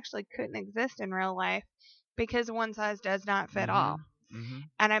 Barbie actually couldn't exist in real life because one size does not fit all.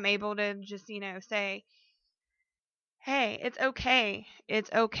 And I'm able to just, say, hey, it's okay.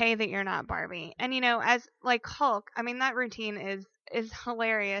 It's okay that you're not Barbie. And, as like Hulk, I mean, that routine is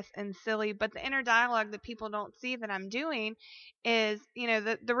hilarious and silly, but the inner dialogue that people don't see that I'm doing is,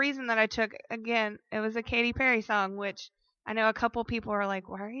 the reason that I took, again, it was a Katy Perry song, which I know a couple people are like,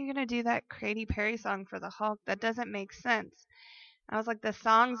 why are you going to do that Katy Perry song for the Hulk? That doesn't make sense. I was like, the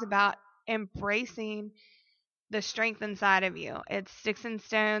song's about embracing the strength inside of you. It's sticks and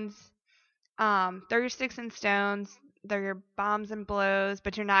stones. They're your sticks and stones. They're your bombs and blows,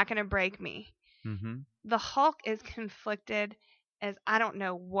 but you're not going to break me. The Hulk is conflicted as I don't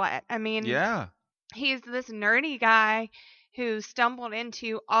know what. I mean, yeah, he's this nerdy guy who stumbled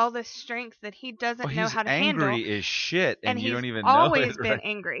into all this strength that he Well, doesn't know he's how to handle. angry as shit, And and you he's don't even know it, always been right?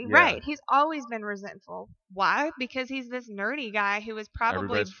 angry. Yeah. Right. He's always been resentful. Why? Because he's this nerdy guy who was probably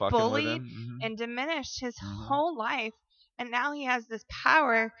Everybody's fucking with bullied him. and diminished his Hmm. whole life. And now he has this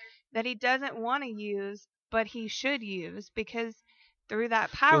power that he doesn't want to use, but he should use because through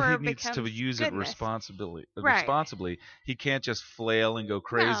that Well, he power needs to becomes use it goodness. responsibly. Right. Responsibly, he can't just flail and go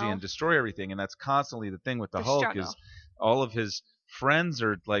crazy and No. destroy everything. And that's constantly the thing with the The Hulk struggle. is all of his friends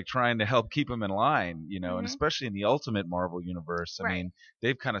are like trying to help keep him in line, and Hmm. especially in the Ultimate Marvel universe. I Right. mean,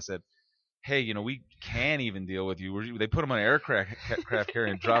 they've kind of said, "Hey, we can't even deal with you." They put him on an aircraft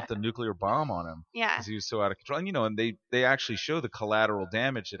carrier and dropped a nuclear bomb on him Yeah. because he was so out of control. And they actually show the collateral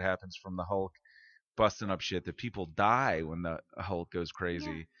damage that happens from the Hulk busting up shit, that people die when the Hulk goes Yeah.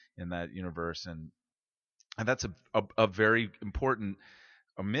 crazy in that universe, and that's a very important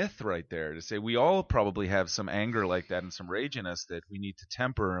a myth right there, to say we all probably have some anger like that and some rage in us that we need to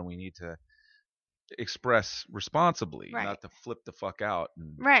temper and we need to express responsibly, Right. not to flip the fuck out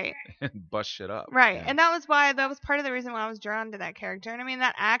and, Right. and bust shit up. Right. Yeah. And that was part of the reason why I was drawn to that character. And I mean,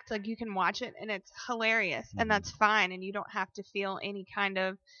 that act, like, you can watch it and it's hilarious and Mhm. that's fine. And you don't have to feel any kind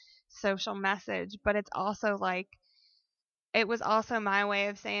of social message. But it's also like, it was also my way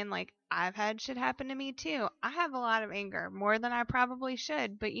of saying, like, I've had shit happen to me too. I have a lot of anger, more than I probably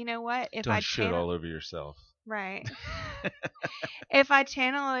should. But you know what? If Don't I shit channel, all over yourself. right. If I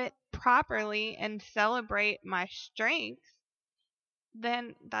channel it properly and celebrate my strengths,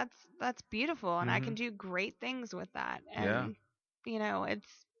 then that's beautiful and I Hmm. can do great things with that. Yeah. And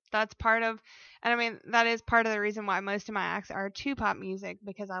it's that's part of, and I mean, that is part of the reason why most of my acts are to pop music,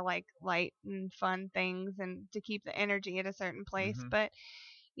 because I like light and fun things and to keep the energy at a certain place. Hmm. But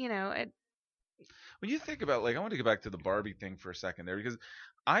it When you think about, like, I want to go back to the Barbie thing for a second there, because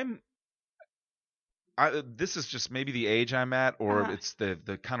I'm this is just maybe the age I'm at, or uh it's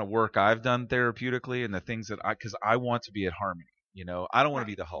the kind of work I've done therapeutically and the things that because I want to be at harmony. I don't want to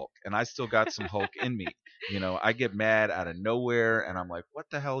be right. the Hulk, and I still got some Hulk in me. I get mad out of nowhere, and I'm like, what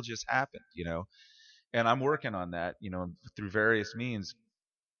the hell just happened? And I'm working on that, through various means.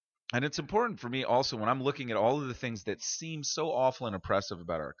 And it's important for me also when I'm looking at all of the things that seem so awful and oppressive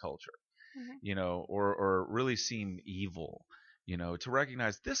about our culture, Hmm. or really seem evil, to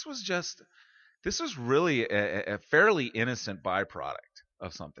recognize this was really a fairly innocent byproduct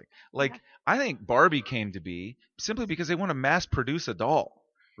of something. Yeah. Like, I think Barbie came to be simply because they want to mass produce a doll,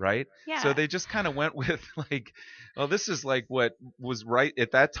 right? So Yeah. they just kind of went with, like, well, this is like what was right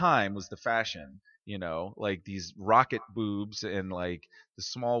at that time was the fashion, like these rocket boobs and like the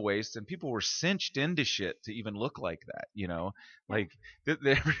small waist, and people were cinched into shit to even look like that, Yeah. like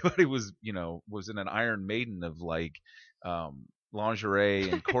everybody was in an Iron Maiden of like lingerie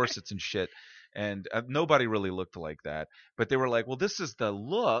and corsets and shit, and nobody really looked like that. But they were like, well, this is the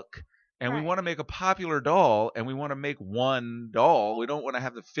look, and we Right. want to make a popular doll, and we want to make one doll. We don't want to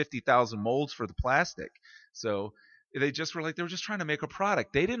have the 50,000 molds for the plastic. So they were just trying to make a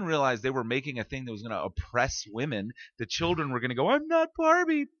product. They didn't realize they were making a thing that was going to oppress women. The children were going to go, I'm not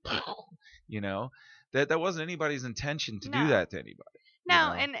Barbie. you know that wasn't anybody's intention to do No. that to anybody. you No,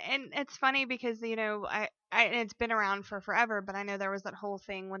 know and it's funny because and it's been around for forever, but I know there was that whole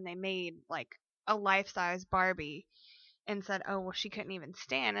thing when they made like a life-size Barbie and said, "Oh, well, she couldn't even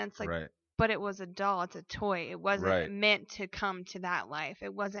stand." And it's like, right, but it was a doll, it's a toy. It wasn't right, meant to come to that life.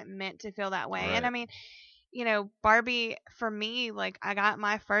 It wasn't meant to feel that way. And I right. mean, Barbie for me, like, I got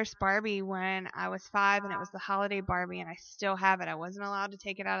my first Barbie when I was 5 and it was the holiday Barbie and I still have it. I wasn't allowed to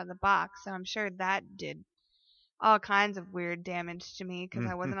take it out of the box, so I'm sure that did all kinds of weird damage to me because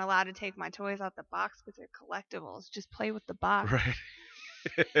I Mhm. wasn't allowed to take my toys out the box because they're collectibles. Just play with the box. Right.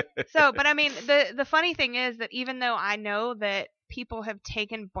 So, but I mean, the funny thing is that even though I know that people have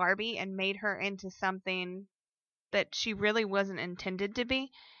taken Barbie and made her into something that she really wasn't intended to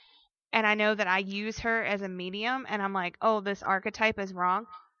be, and I know that I use her as a medium, and I'm like, oh, this archetype is wrong.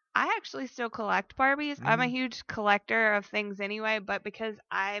 I actually still collect Barbies. I'm a Hmm. huge collector of things anyway, but because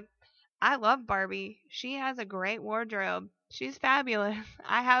I love Barbie. She has a great wardrobe. She's fabulous.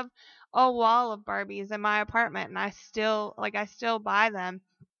 I have a wall of Barbies in my apartment and I still buy them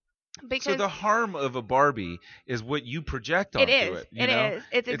So because the harm of a Barbie is what you project it onto is. it. It is.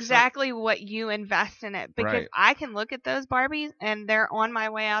 It's It's not exactly what you invest in it because right. I can look at those Barbies and they're on my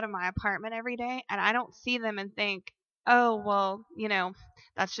way out of my apartment every day and I don't see them and think, "Oh, well,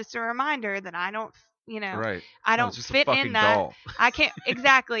 that's just a reminder that Right. I No, it's don't just a fit in fucking that. doll. I can't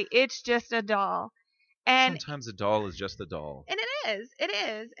exactly. It's just a doll." And Sometimes a doll is just a doll. And it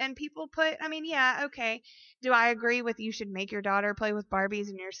is. And people I mean, yeah, okay. Do I agree with you should make your daughter play with Barbies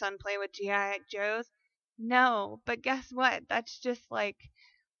and your son play with G.I. Joes? No, but guess what? That's just like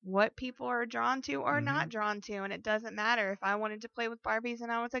what people are drawn to or Hmm. not drawn to, and it doesn't matter. If I wanted to play with Barbies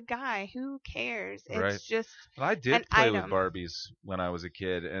and I was a guy, who cares? Right. It's just Well, I an did play with item. Barbies when I was a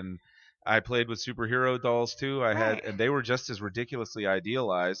kid, and I played with superhero dolls too. Right. And they were just as ridiculously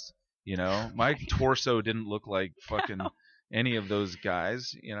idealized. My torso didn't look like fucking any of those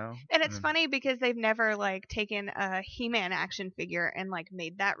guys. And it's funny because they've never like taken a He-Man action figure and like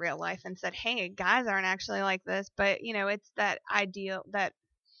made that real life and said, "Hey, guys aren't actually like this." But it's that ideal, that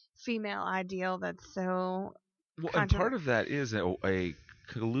female ideal that's so Well, and part controversial. of that is a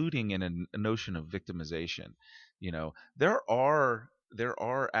colluding in a notion of victimization. There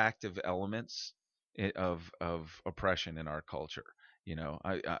are active elements of oppression in our culture.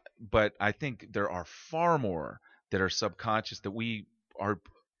 But I think there are far more that are subconscious that we are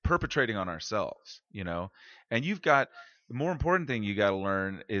perpetrating on ourselves. And you've got the more important thing you got to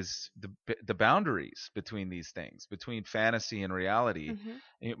learn is the boundaries between these things, between fantasy and reality.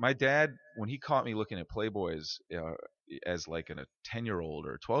 Hmm. My dad, when he caught me looking at Playboys as like a 10-year-old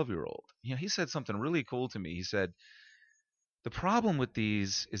or a 12-year-old, he said something really cool to me. He said, the problem with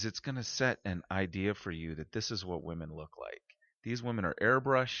these is it's going to set an idea for you that this is what women look like. These women are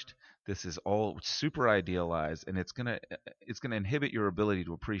airbrushed. This is all super idealized, and it's gonna inhibit your ability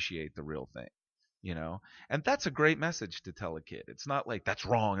to appreciate the real thing. And that's a great message to tell a kid. It's not like that's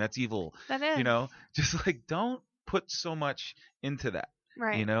wrong, that's evil. That you is know just like, don't put so much into that.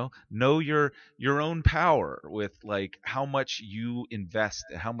 right. Know your own power with like how much you invest,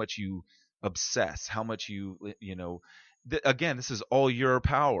 how much you obsess, how much again, this is all your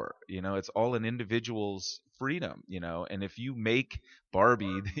power. It's all an individual's freedom. And if you make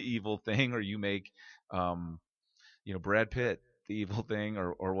Barbie the evil thing, or you make um Brad Pitt the evil thing,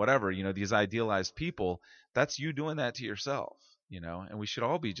 or whatever, these idealized people, that's you doing that to yourself. And we should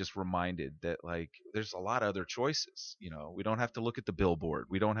all be just reminded that, like, there's a lot of other choices. We don't have to look at the billboard,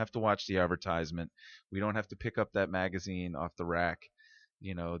 we don't have to watch the advertisement, we don't have to pick up that magazine off the rack.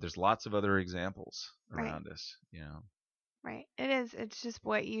 There's lots of other examples Right. around us. Right. It is. It's just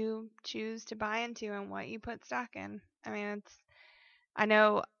what you choose to buy into and what you put stock in. I mean, I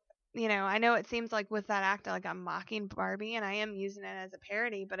know, I know it seems like with that act, like I'm mocking Barbie and I am using it as a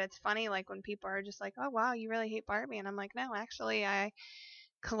parody, but it's funny, like when people are just like, oh, wow, you really hate Barbie. And I'm like, no, actually, I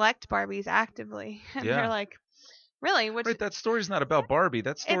collect Barbies actively. And they're Yeah. like, really? Which Right, that story's not about Barbie.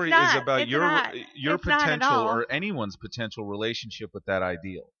 That it's story is not. about It's your not. your It's not at potential, all. or anyone's potential relationship with that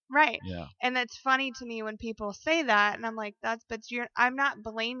ideal. Right. Yeah. And it's funny to me when people say that. And I'm like, I'm not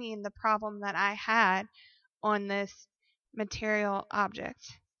blaming the problem that I had on this material object.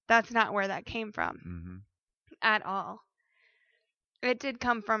 That's not where that came from Hmm. at all. It did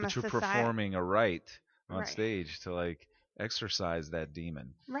come from a But you're society. performing a rite on Right. stage to like exercise that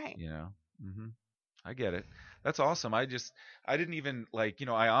demon. Right. You know. Hmm. I get it. That's awesome. I didn't even like,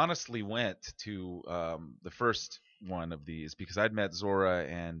 I honestly went to the first one of these because I'd met Zora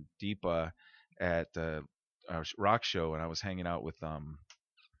and Deepa at a rock show, and I was hanging out with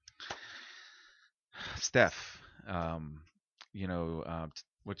Steph. Um,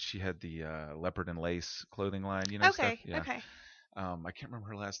 what, she had the leopard and lace clothing line. Steph. Okay. Yeah. Okay. I can't remember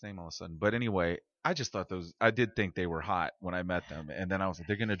her last name all of a sudden, but anyway, I just thought I did think they were hot when I met them, and then I was like,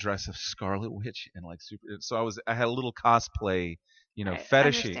 they're gonna dress as Scarlet Witch and like super. So I had a little cosplay, Right.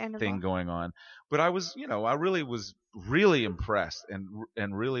 fetishy thing Understandable. going on, but I really was really impressed,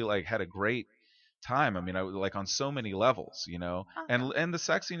 and really like had a great time. I mean, I was like on so many levels, Awesome. and the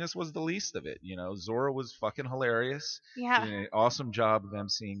sexiness was the least of it. Zora was fucking hilarious, Yeah. did an awesome job of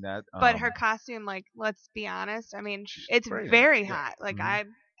emceeing that. But her costume, like, let's be honest. I mean, She's it's great in it. very Yeah. hot. Like, Hmm. I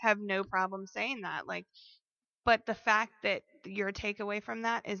have no problem saying that. Like, but the fact that your takeaway from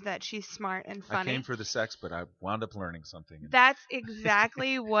that is that she's smart and I came funny. for the sex, but I wound up learning something. That's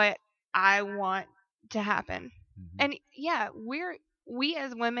exactly what I want to happen. Hmm. And yeah, we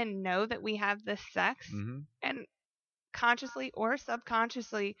as women know that we have this sex, Hmm. and consciously or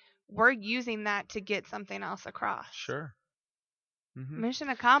subconsciously we're using that to get something else across. Sure. Hmm. Mission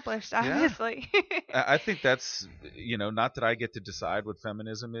accomplished, Yeah. obviously. I think that's, not that I get to decide what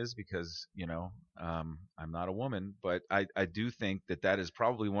feminism is because, I'm not a woman, but I do think that is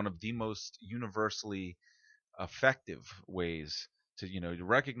probably one of the most universally effective ways to, to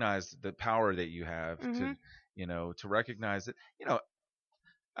recognize the power that you have, Mhm. to recognize that,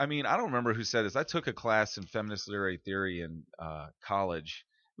 I mean, I don't remember who said this. I took a class in feminist literary theory in college.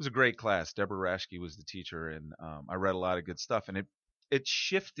 It was a great class. Deborah Rashke was the teacher, and I read a lot of good stuff. And it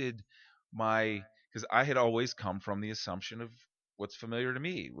shifted my, because I had always come from the assumption of what's familiar to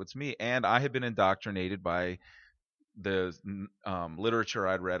me, what's me, and I had been indoctrinated by the literature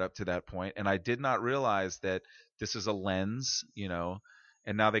I'd read up to that point, and I did not realize that this is a lens,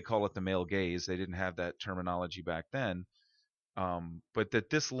 and now they call it the male gaze. They didn't have that terminology back then, but that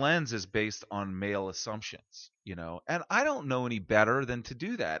this lens is based on male assumptions, and I don't know any better than to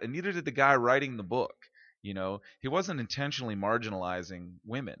do that, and neither did the guy writing the book. He wasn't intentionally marginalizing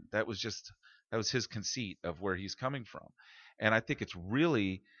women. That was his conceit of where he's coming from, and I think it's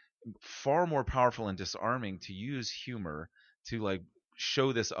really far more powerful and disarming to use humor to like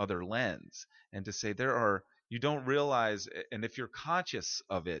show this other lens and to say you don't realize, and if you're conscious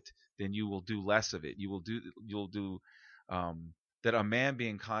of it, then you will do less of it. You'll do that. A man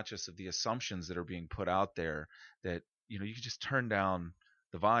being conscious of the assumptions that are being put out there, that you can just turn down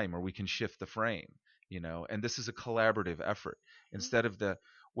the volume, or we can shift the frame, and this is a collaborative effort instead of the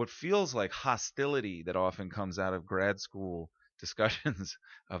what feels like hostility that often comes out of grad school discussions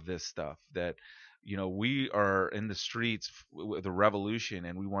of this stuff, that we are in the streets with a revolution,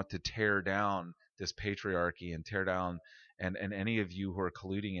 and we want to tear down this patriarchy and tear down, and any of you who are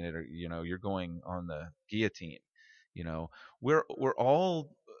colluding in it are, you're going on the guillotine. you know we're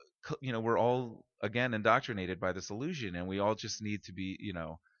all we're all again indoctrinated by this illusion, and we all just need to be,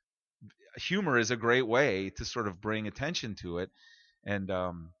 humor is a great way to sort of bring attention to it, and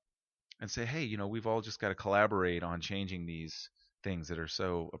say, hey, we've all just got to collaborate on changing these things that are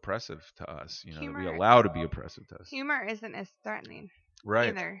so oppressive to us, that we allow to be oppressive to us. Humor isn't as threatening Right.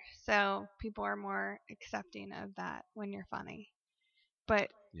 either, so people are more accepting of that when you're funny. But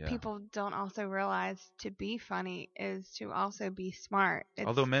Yeah. people don't also realize to be funny is to also be smart.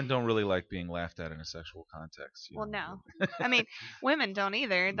 Although men don't really like being laughed at in a sexual context. Well, no. I mean, women don't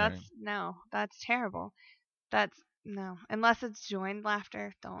either. That's Right. no, that's terrible. That's no, unless it's joined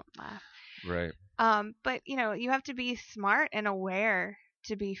laughter, don't laugh. Right. But you have to be smart and aware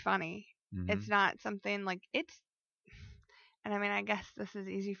to be funny. Mm-hmm. It's not something like and I mean, I guess this is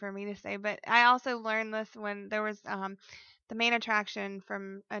easy for me to say, but I also learned this when there was the main attraction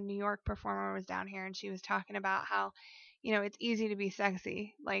from a New York performer was down here, and she was talking about how, it's easy to be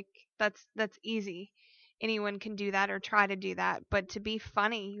sexy. Like that's easy. Anyone can do that or try to do that. But to be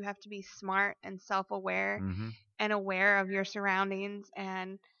funny, you have to be smart and self-aware Mm-hmm. and aware of your surroundings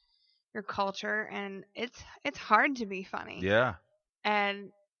and your culture. And it's hard to be funny. Yeah.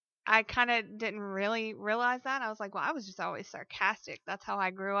 And I kind of didn't really realize that. I was like, well, I was just always sarcastic. That's how I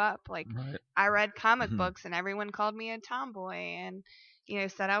grew up. Like, Right. I read comic books, and everyone called me a tomboy, and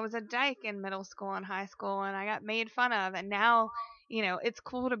said I was a dyke in middle school and high school, and I got made fun of. And now, it's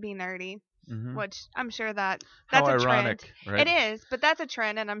cool to be nerdy, Mm-hmm. which I'm sure that's How a ironic, trend. right? It is, but that's a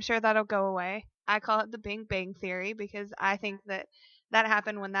trend, and I'm sure that'll go away. I call it the Big Bang Theory because I think that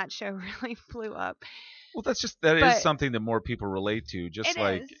happened when that show really blew up. Well, that is something that more people relate to, just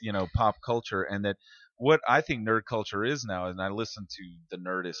like, pop culture, and that what I think nerd culture is now, and I listen to the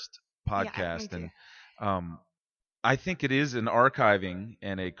Nerdist podcast, and I think it is an archiving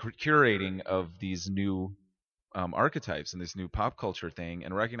and a curating of these new archetypes and this new pop culture thing,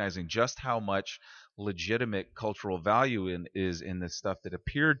 and recognizing just how much legitimate cultural value is in this stuff that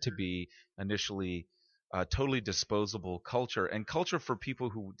appeared to be initially totally disposable culture, and culture for people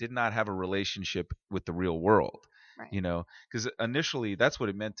who did not have a relationship with the real world. Right. Because initially that's what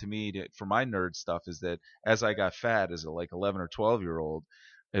it meant to me for my nerd stuff, is that as I got fat as a 11 or 12-year-old,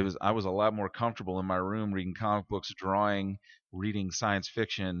 I was a lot more comfortable in my room reading comic books, drawing, reading science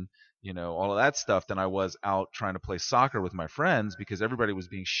fiction, all of that stuff, than I was out trying to play soccer with my friends because everybody was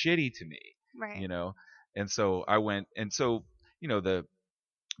being shitty to me. Right. And so I went, and so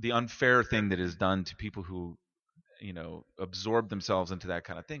the unfair thing that is done to people who absorb themselves into that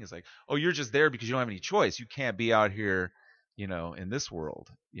kind of thing is like, oh, you're just there because you don't have any choice. You can't be out here, in this world,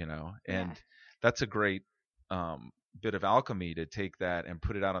 and that's a great bit of alchemy to take that and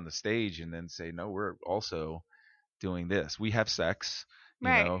put it out on the stage and then say, no, we're also doing this. We have sex, we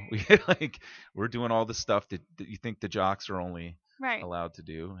we're doing all the stuff that you think the jocks are only allowed to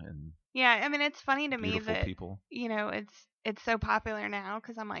do. And yeah, I mean, it's funny to me that people, it's so popular now,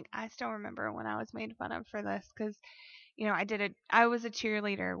 because I'm like, I still remember when I was made fun of for this, because I was a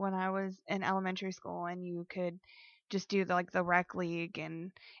cheerleader when I was in elementary school, and you could just do the rec league,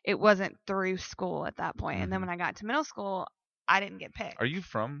 and it wasn't through school at that point. And then when I got to middle school, I didn't get picked. Are you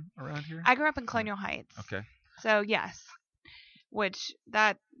from around here? I grew up in Colonial Heights. Okay. So yes, which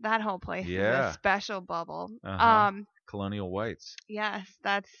that whole place is a special bubble. Colonial Whites. Yes,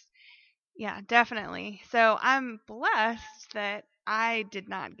 definitely. So I'm blessed that I did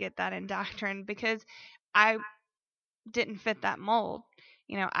not get that indoctrination, because I didn't fit that mold.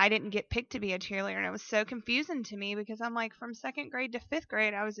 I didn't get picked to be a cheerleader, and it was so confusing to me, because I'm like, from second grade to fifth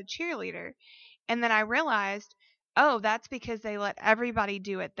grade, I was a cheerleader. And then I realized, oh, that's because they let everybody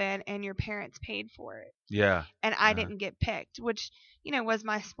do it then and your parents paid for it. Yeah. And I didn't get picked, which, was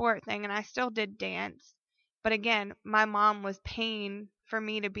my sport thing, and I still did dance. But again, my mom was paying for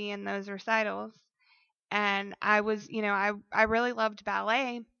me to be in those recitals. And I was, I really loved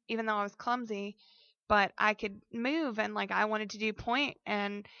ballet, even though I was clumsy, but I could move and like I wanted to do point.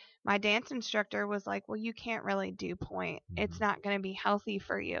 And my dance instructor was like, well, you can't really do point. It's not going to be healthy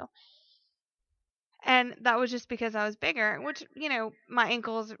for you. And that was just because I was bigger, which, my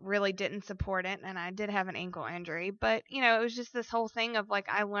ankles really didn't support it. And I did have an ankle injury. But, it was just this whole thing of like,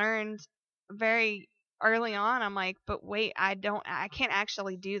 I learned very early on. I'm like, but wait, I can't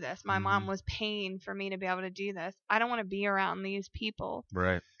actually do this. My mom was paying for me to be able to do this. I don't want to be around these people.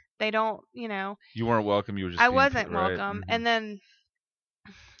 Right. They don't, You weren't welcome. You were just I being wasn't right. welcome. And then,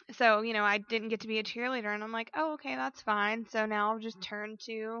 so, I didn't get to be a cheerleader. And I'm like, oh, okay, that's fine. So now I'll just turn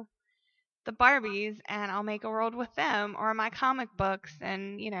to the Barbies and I'll make a world with them or my comic books.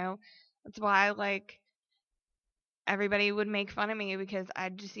 And, that's why like everybody would make fun of me because I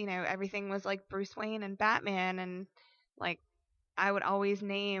just, everything was like Bruce Wayne and Batman. And like I would always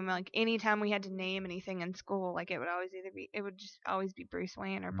name, like anytime we had to name anything in school, like it would just always be Bruce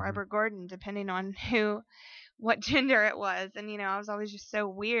Wayne or Barbara Gordon, depending on what gender it was. And, I was always just so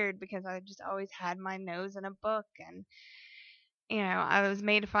weird because I just always had my nose in a book. And I was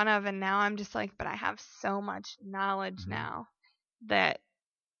made fun of, and now I'm just like, but I have so much knowledge now that,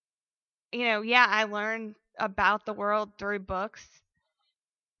 yeah, I learned about the world through books,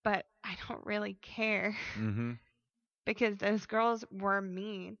 but I don't really care because those girls were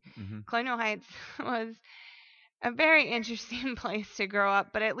mean. Colonial Heights was a very interesting place to grow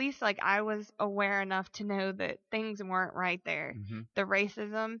up, but at least like I was aware enough to know that things weren't right there. The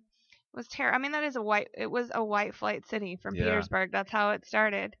racism was terrible. I mean, it was a white flight city from Petersburg. That's how it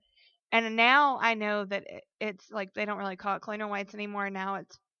started. And now I know that it's like they don't really call it Colonial Whites anymore. Now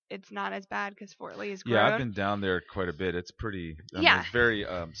it's not as bad because Fort Lee is grown. Yeah, I've been down there quite a bit. It's pretty. I mean, it's very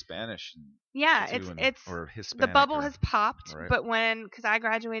Spanish. Yeah, it's or Hispanic. The bubble has popped, right? But because I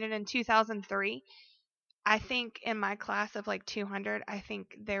graduated in 2003, I think in my class of like 200, I think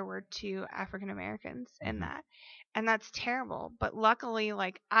there were 2 African Americans in that, and that's terrible. But luckily,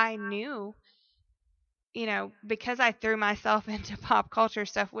 like I knew. Because I threw myself into pop culture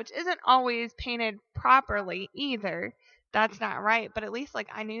stuff, which isn't always painted properly either. That's not right. But at least like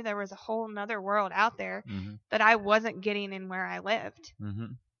I knew there was a whole nother world out there that I wasn't getting in where I lived.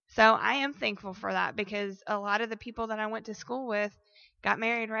 So I am thankful for that because a lot of the people that I went to school with got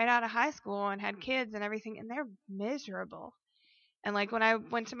married right out of high school and had kids and everything, and they're miserable. And like when I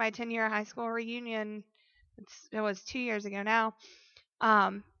went to my 10-year high school reunion, it was 2 years ago now,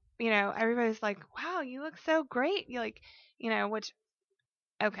 everybody's like, wow, you look so great. You like, which,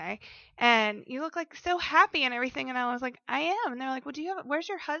 okay. And you look like so happy and everything. And I was like, I am. And they're like, well, where's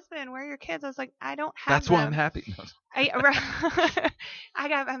your husband? Where are your kids? I was like, I don't have That's them. why I'm happy.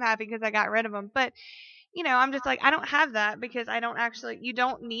 I'm happy because I got rid of them. But, I'm just like, I don't have that because you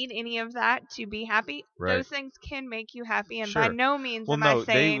don't need any of that to be happy. Right. Those things can make you happy. And by no means am I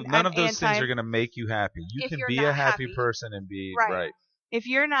saying none of those things are going to make you happy. You can be a happy person and be right. If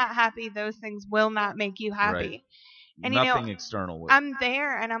you're not happy, those things will not make you happy. Right. And nothing external will. I'm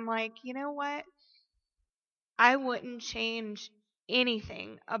there and I'm like, you know what? I wouldn't change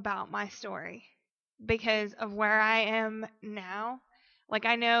anything about my story because of where I am now. Like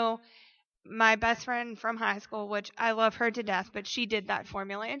I know my best friend from high school, which I love her to death, but she did that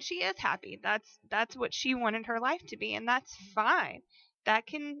formula and she is happy. That's what she wanted her life to be, and that's fine. That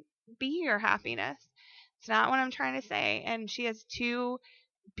can be your happiness. It's not what I'm trying to say. And she has 2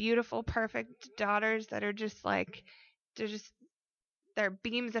 beautiful, perfect daughters that are just like, they're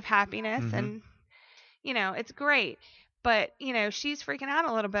beams of happiness. And, it's great. But, she's freaking out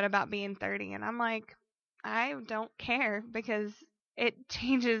a little bit about being 30. And I'm like, I don't care because it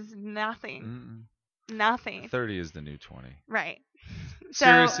changes nothing. Nothing. 30 is the new 20. Right.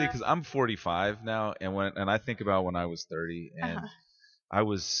 Seriously, because I'm 45 now. And I think about when I was 30 and I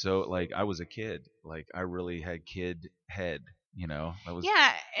was so like I was a kid. Like I really had kid head,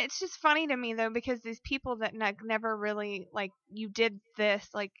 Yeah, it's just funny to me though because these people that never really like you did this,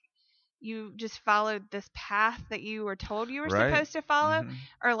 like you just followed this path that you were told you were supposed to follow,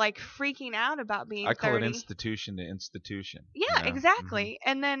 are like freaking out about being 30. I call it institution to institution. Yeah, exactly.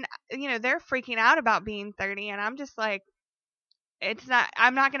 And then they're freaking out about being 30, and I'm just like,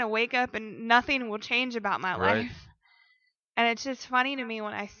 I'm not gonna wake up and nothing will change about my life. And it's just funny to me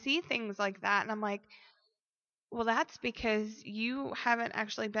when I see things like that, and I'm like, well, that's because you haven't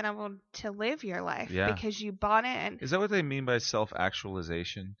actually been able to live your life because you bought in. Is that what they mean by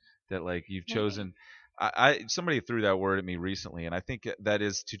self-actualization? That like you've chosen. somebody threw that word at me recently, and I think that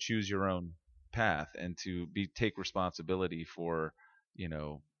is to choose your own path and to take responsibility for, you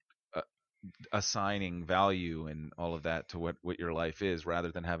know, uh, assigning value and all of that to what your life is,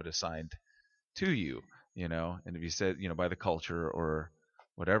 rather than have it assigned to you, and if you said, by the culture or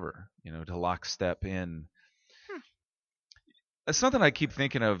whatever, to lockstep in. Hmm. That's something I keep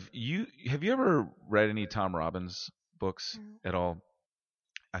thinking of. Have you ever read any Tom Robbins books at all?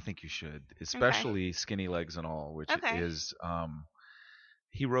 I think you should, Okay. especially Skinny Legs and All, which Okay. is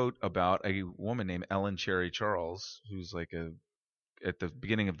he wrote about a woman named Ellen Cherry Charles, who's like at the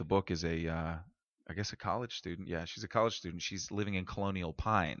beginning of the book is I guess a college student. Yeah, she's a college student. She's living in Colonial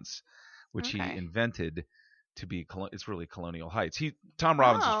Pines, which he Okay. invented to be. It's really Colonial Heights. Tom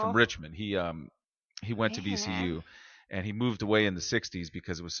Robbins is from Oh, Richmond. He went to man. VCU, and he moved away in the '60s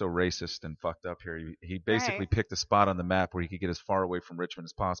because it was so racist and fucked up here. He basically Right. picked a spot on the map where he could get as far away from Richmond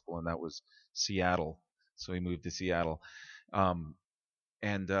as possible, and that was Seattle. So he moved to Seattle. Um,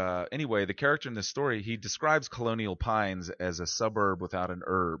 and anyway, the character in this story, he describes Colonial Pines as a suburb without an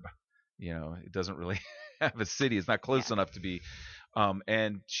herb. It doesn't really have a city. It's not close Yeah. enough to be.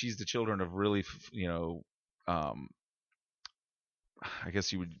 And she's the children of really, um, I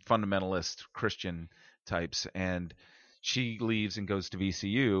guess you would fundamentalist Christian types. And she leaves and goes to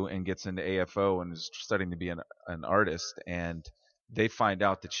VCU and gets into AFO and is studying to be an artist. And they find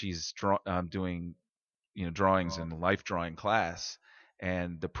out that she's doing drawings in the life drawing class,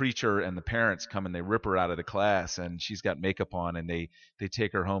 and the preacher and the parents come and they rip her out of the class, and she's got makeup on, and they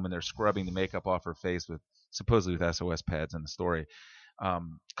take her home and they're scrubbing the makeup off her face with supposedly with SOS pads in the story,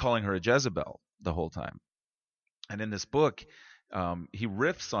 calling her a Jezebel the whole time. And in this book, he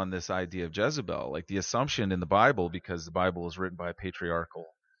riffs on this idea of Jezebel, like the assumption in the Bible, because the Bible is written by a patriarchal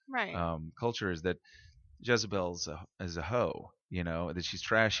Right. culture, is that Jezebel is a hoe, that she's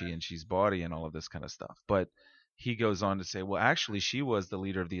trashy and she's bawdy and all of this kind of stuff. But he goes on to say, well, actually, she was the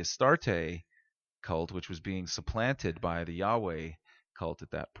leader of the Astarte cult, which was being supplanted by the Yahweh cult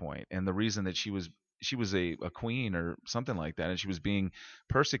at that point. And the reason that she was a queen or something like that, and she was being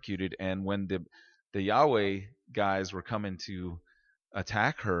persecuted. And when the Yahweh guys were coming to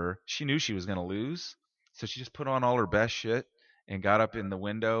attack her, she knew she was going to lose. So she just put on all her best shit and got up in the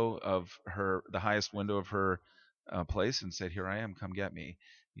window of the highest window of her place, and said, "Here I am, come get me."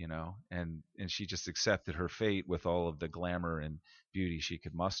 And she just accepted her fate with all of the glamour and beauty she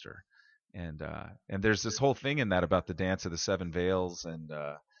could muster. And there's this whole thing in that about the dance of the seven veils, and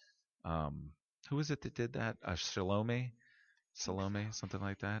um, who is it that did that? Think so. Salome, something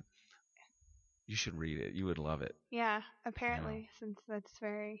like that. You should read it. You would love it. Yeah. You know, Apparently, since that's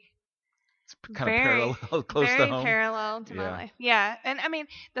it's kind of very, parallel, close to very home. parallel to my Yeah. life. Yeah. And I mean,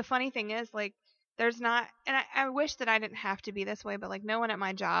 the funny thing is, like, there's not, and I wish that I didn't have to be this way, but like, no one at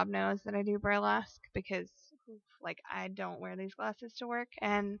my job knows that I do burlesque because, like, I don't wear these glasses to work,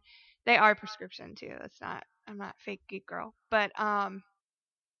 and they are prescription too. I'm not fake geek girl, but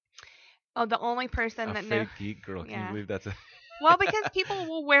oh, the only person A that know, fake geek girl. Can you yeah. believe that's a Well, because people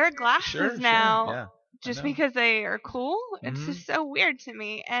will wear glasses sure. now Yeah. I just know. because they are cool. It's Mhm. just so weird to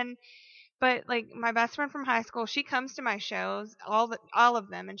me. And but like my best friend from high school, she comes to my shows, all of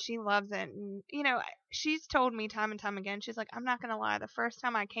them, and she loves it. And she's told me time and time again, she's like, I'm not gonna lie, the first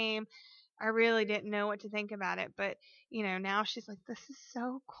time I came, I really didn't know what to think about it. But now she's like, this is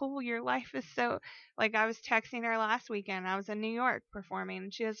so cool. Your life is so, like, I was texting her last weekend. I was in New York performing,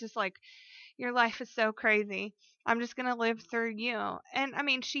 and she was just like, your life is so crazy. I'm just going to live through you. And I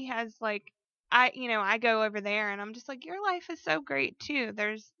mean, she has like, I go over there and I'm just like, your life is so great too.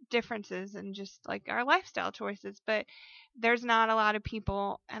 There's differences in just like our lifestyle choices, but there's not a lot of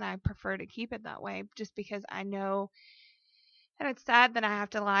people, and I prefer to keep it that way just because I know. And it's sad that I have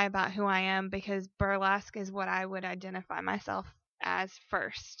to lie about who I am because burlesque is what I would identify myself as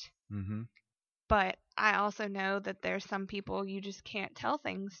first. Mhm. But I also know that there's some people you just can't tell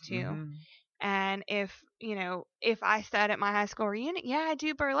things to. Mhm. And if I said at my high school reunion, yeah, I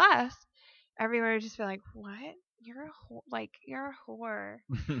do burlesque, everyone would just be like, what? You're a whore.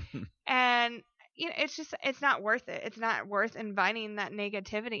 And it's not worth it. It's not worth inviting that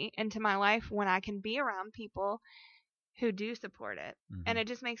negativity into my life when I can be around people who do support it. And Mhm. it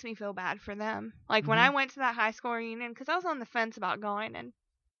just makes me feel bad for them. Like when I Mhm. went to that high school reunion, because I was on the fence about going, and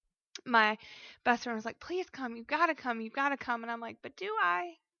my best friend was like, please come, you gotta come, you gotta come. And I'm like, but do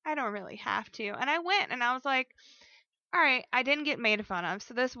I don't really have to. And I went, and I was like, all right, I didn't get made fun of,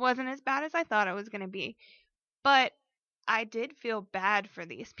 so this wasn't as bad as I thought it was going to be. But I did feel bad for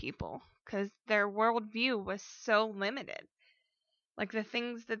these people because their worldview was so limited. Like the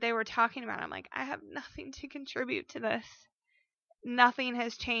things that they were talking about, I'm like, I have nothing to contribute to this. Nothing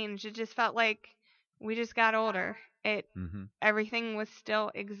has changed. It just felt like We just got older. Mm-hmm. Everything was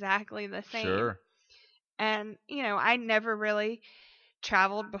still exactly the same. Sure. And, I never really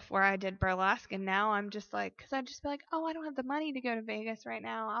traveled before I did burlesque, and now I'm just like, because I'd just be like, oh, I don't have the money to go to Vegas right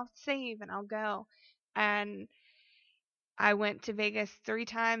now. I'll save and I'll go. And I went to Vegas 3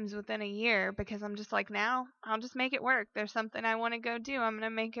 times within a year because I'm just like, now I'll just make it work. There's something I want to go do. I'm going to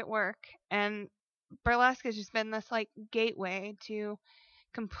make it work. And burlesque has just been this like gateway to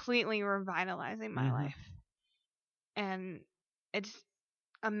completely revitalizing my Mm-hmm. life. And it's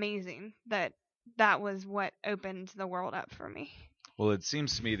amazing that that was what opened the world up for me. Well, it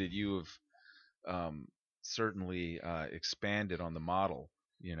seems to me that you have certainly expanded on the model,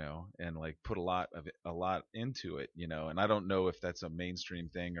 and like put a lot into it, and I don't know if that's a mainstream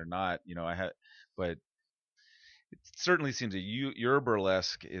thing or not, but it certainly seems that your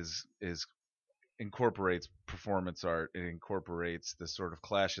burlesque is incorporates performance art. It incorporates the sort of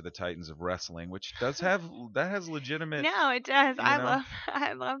Clash of the Titans of wrestling, which has legitimate, No, it does. you know,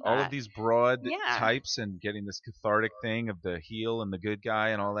 I love all of that. these broad Yeah. types and getting this cathartic thing of the heel and the good guy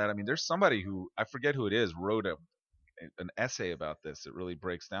and all that. I mean, there's somebody who, I forget who it is, wrote an essay about this that really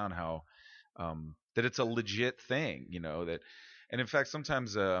breaks down how that it's a legit thing, that, and in fact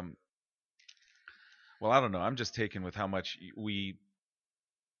sometimes well, I don't know, I'm just taken with how much we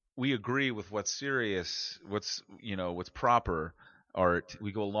agree with what's serious, what's proper art.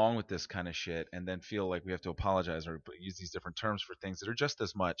 We go along with this kind of shit and then feel like we have to apologize or use these different terms for things that are just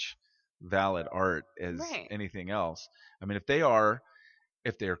as much valid art as Right. anything else. I mean,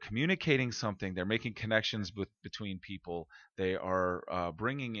 if they're communicating something, they're making connections between people. They are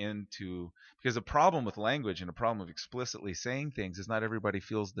bringing into, because the problem with language and the problem of explicitly saying things is not everybody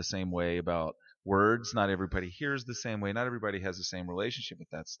feels the same way about words. Not everybody hears the same way. Not everybody has the same relationship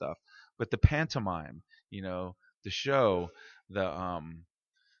with that stuff. But the pantomime, the show, the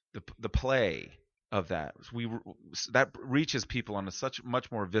play of that reaches people on a such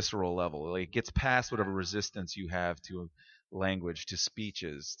much more visceral level. Like, it gets past whatever resistance you have to language, to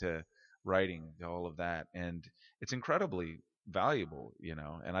speeches, to writing, to all of that, and it's incredibly valuable.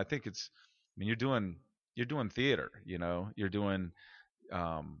 And I think I mean, you're doing theater. You're doing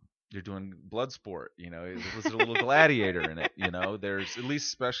blood sport. There's a little gladiator in it. There's, at least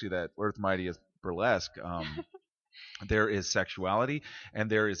especially that Earth Mightiest Burlesque. There is sexuality, and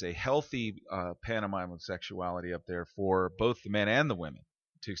there is a healthy pantomime of sexuality up there for both the men and the women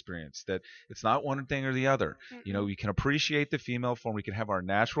to experience. That it's not one thing or the other. We can appreciate the female form. We can have our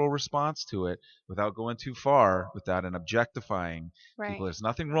natural response to it without going too far, without an objectifying Right. people. There's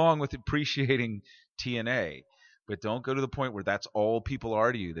nothing wrong with appreciating TNA, but don't go to the point where that's all people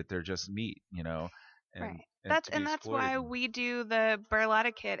are to you, that they're just meat, and, Right. and That's why we do the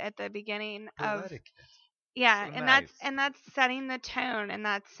burlesque kit at the beginning of. Yeah, So and nice. That's setting the tone, and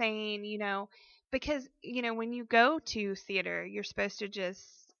that's saying, because when you go to theater, you're supposed to just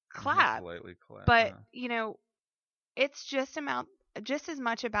clap, politely clap. but it's just as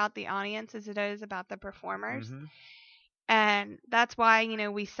much about the audience as it is about the performers. Mm-hmm. And that's why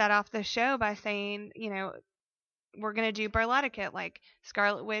we set off the show by saying we're gonna do burlesque kit, like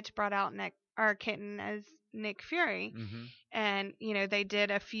Scarlet Witch brought out our kitten as Nick Fury. Mm-hmm. And they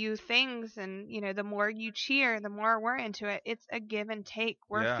did a few things, and the more you cheer, the more we're into it. It's a give and take.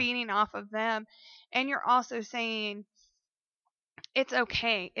 We're feeding off of them, and you're also saying it's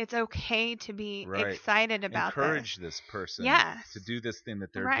okay to be excited about encourage this person to do this thing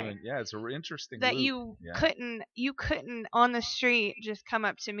that they're doing. Yeah, it's an interesting that loop. you couldn't on the street just come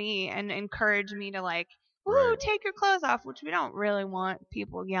up to me and encourage me to, like, ooh, take your clothes off, which we don't really want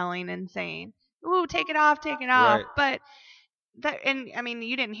people yelling and saying, ooh, take it off, but that, and I mean,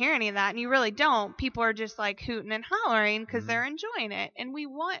 you didn't hear any of that, and you really don't. People are just like hooting and hollering because they're enjoying it, and we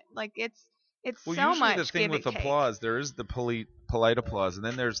want, like, it's well, so usually much the thing with applause, there is the polite applause, and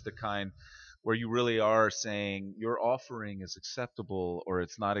then there's the kind where you really are saying your offering is acceptable or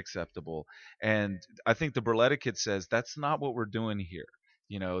it's not acceptable. And I think the burlesque kid says that's not what we're doing here.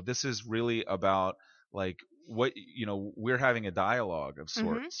 This is really about, like, what, we're having a dialogue of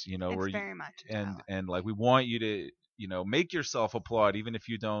sorts. Where it's very much a dialogue. and like, we want you to make yourself applaud, even if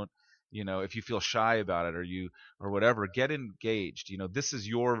you don't, if you feel shy about it, or whatever. Get engaged. This is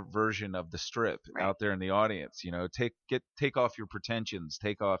your version of the strip out there in the audience. Take off your pretensions,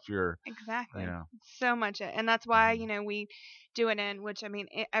 take off your, exactly, so much it. And that's why we do it in, which, I mean,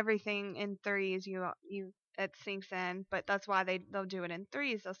 everything in threes, you it sinks in, but that's why they'll do it in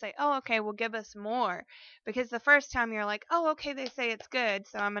threes. They'll say, oh, okay, well, give us more, because the first time you're like, oh, okay, they say it's good,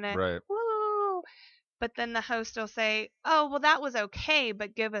 so I'm gonna woo. But then the host will say, oh, well, that was okay,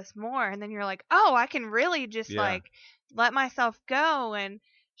 but give us more. And then you're like, oh, I can really just like let myself go and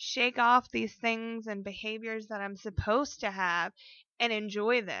shake off these things and behaviors that I'm supposed to have and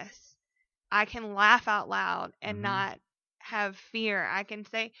enjoy this. I can laugh out loud and not have fear. I can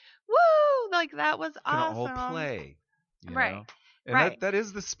say, "Woo!" Like that was Can all awesome. play, Right. and Right. that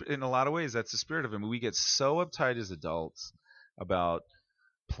is in a lot of ways that's the spirit of it. I mean, we get so uptight as adults about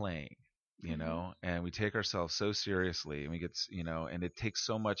playing, and we take ourselves so seriously, and we get, and it takes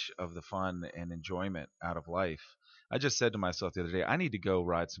so much of the fun and enjoyment out of life. I just said to myself the other day, I need to go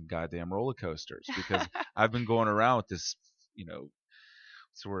ride some goddamn roller coasters because I've been going around with this,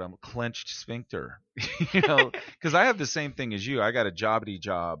 sort of clenched sphincter, because I have the same thing as you. I got a jobbity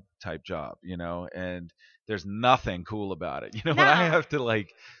job type job, and there's nothing cool about it. When I No. have to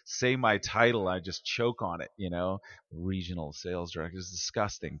like say my title, I just choke on it, regional sales director is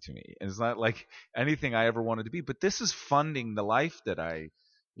disgusting to me. And it's not like anything I ever wanted to be, but this is funding the life that I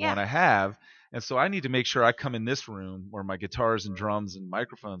Yeah. want to have. And so I need to make sure I come in this room where my guitars and drums and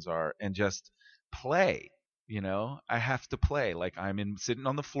microphones are and just play. I have to play like I'm sitting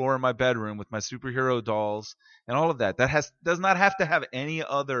on the floor in my bedroom with my superhero dolls and all of that. That does not have to have any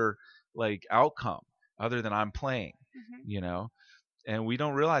other like outcome other than I'm playing, and we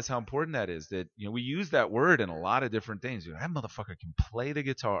don't realize how important that is. That we use that word in a lot of different things. That motherfucker can play the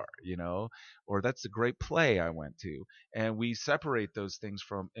guitar, or that's a great play I went to, and we separate those things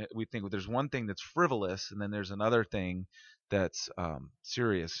from. We think, well, there's one thing that's frivolous, and then there's another thing that's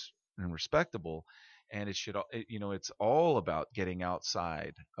serious and respectable. And it's all about getting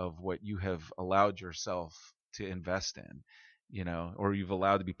outside of what you have allowed yourself to invest in, or you've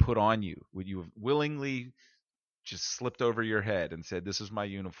allowed to be put on you, what you have willingly just slipped over your head and said, "This is my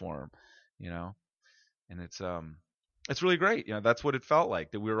uniform," and it's really great. That's what it felt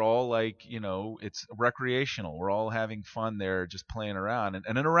like. That we were all like, it's recreational. We're all having fun there, just playing around,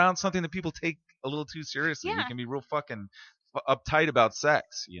 and then around something that people take a little too seriously. We Yeah. can be real fucking uptight about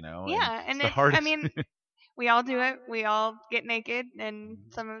sex, and Yeah, and the it's I hardest. mean, we all do it. We all get naked, and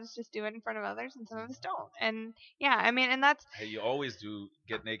some of us just do it in front of others, and some of us don't. And yeah, I mean, and that's Hey, you always do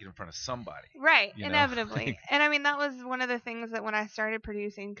get naked in front of somebody, right, you know. inevitably. And I mean, that was one of the things that when I started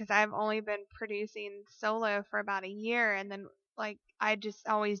producing, because I've only been producing solo for about a year, and then like I just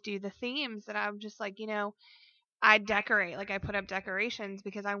always do the themes, and I'm just like, I decorate, like I put up decorations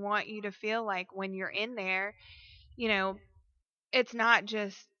because I want you to feel like when you're in there, you know, it's not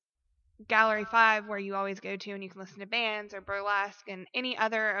just Gallery 5 where you always go to and you can listen to bands or burlesque and any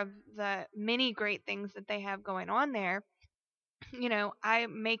other of the many great things that they have going on there. I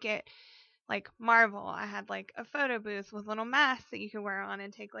make it like Marvel. I had like a photo booth with little masks that you could wear on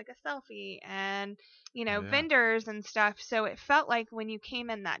and take like a selfie and, Yeah. vendors and stuff. So it felt like when you came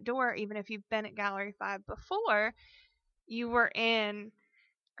in that door, even if you've been at Gallery 5 before, you were in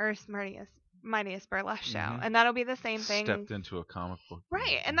Earth's Mightiest Burlesque Show. And that'll be the same thing. Stepped into a comic book.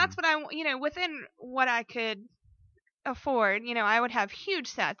 Right. And that's what within what I could afford, I would have huge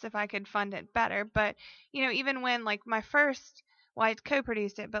sets if I could fund it better. But, even when like my first, well, I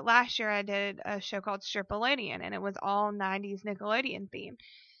co-produced it, but last year I did a show called Stripolodian, and it was all 90s Nickelodeon themed.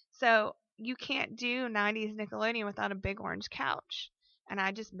 So you can't do 90s Nickelodeon without a big orange couch. And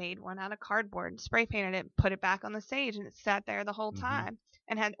I just made one out of cardboard, spray painted it, put it back on the stage, and it sat there the whole time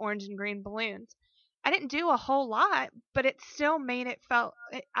and had orange and green balloons. I didn't do a whole lot, but it still made it felt.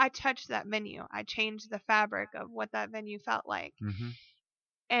 I touched that venue. I changed the fabric of what that venue felt like,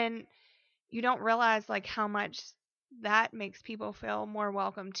 and you don't realize like how much that makes people feel more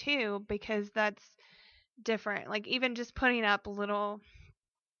welcome too, because that's different. Like even just putting up little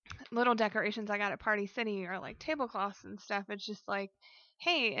decorations I got at Party City or like tablecloths and stuff. It's just like,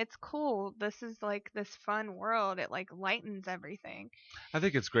 hey, it's cool. This is like this fun world. It like lightens everything. I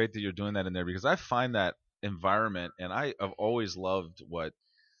think it's great that you're doing that in there because I find that environment, and I've always loved what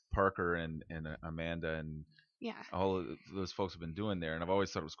Parker and Amanda and all of those folks have been doing there, and I've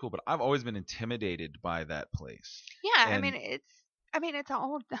always thought it was cool. But I've always been intimidated by that place. Yeah, and I mean it's an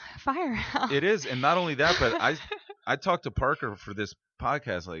old firehouse. It is, and not only that, but I talked to Parker for this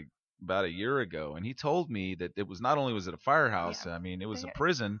podcast like about a year ago, and he told me that it was not only was it a firehouse. I mean, it was a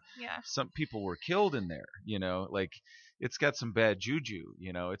prison. Yeah. Some people were killed in there. Like it's got some bad juju.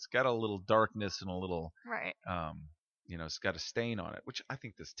 It's got a little darkness and a little right. It's got a stain on it, which I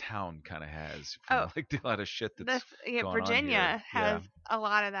think this town kind of has. Like a lot of shit that's Virginia has a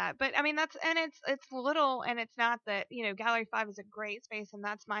lot of that. But I mean it's little, and it's not that Gallery 5 is a great space, and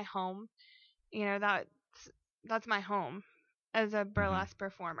that's my home. That's my home as a burlesque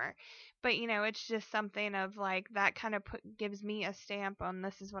performer. But it's just something of like that kind of gives me a stamp on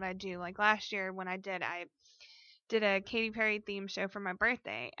this is what I do. Like last year when I did a Katy Perry theme show for my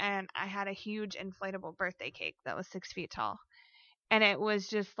birthday, and I had a huge inflatable birthday cake that was 6 feet tall. and it was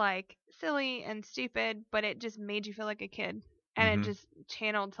just like silly and stupid, but it just made you feel like a kid, and it Mhm. just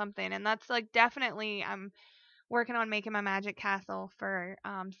channeled something. And that's like definitely I'm working on making my magic castle for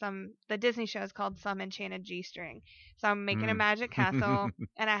the Disney show is called Some Enchanted G-String. So I'm making a Mm. magic castle,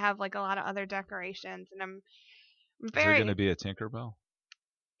 and I have like a lot of other decorations, and I'm Is there going to very be a Tinkerbell?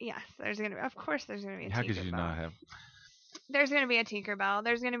 yes, there's gonna be, of course there's gonna be a How could you not Tinkerbell. have? There's gonna be a Tinkerbell.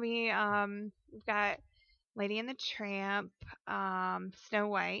 There's gonna be we've got Lady and the Tramp, Snow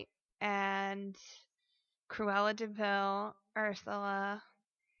White, and Cruella de Vil, Ursula.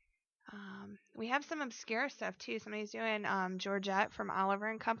 We have some obscure stuff too. Somebody's doing Georgette from Oliver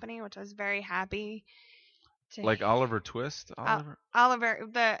and Company, which I was very happy to. Like Oliver Twist? Al- Oliver? Oliver, Well,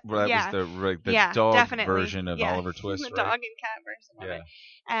 that was yeah, the yeah, dog definitely, version of yeah, Oliver Twist, the right? dog and cat version of Yeah. it.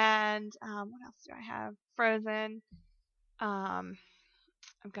 And what else do I have? Frozen. Um,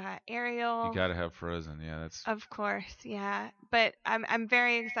 I've got You Ariel. got to have Frozen. Yeah, that's Of course, yeah. But I'm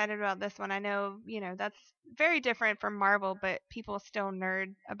very excited about this one. I know, that's very different from Marvel, but people still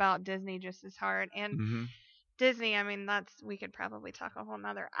nerd about Disney just as hard. And Mhm. Disney, I mean, we could probably talk a whole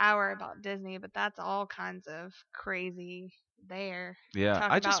nother hour about Disney, but that's all kinds of crazy there. Yeah,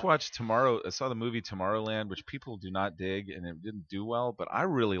 Talk I just about, watched Tomorrow. I saw the movie Tomorrowland, which people do not dig, and it didn't do well, but I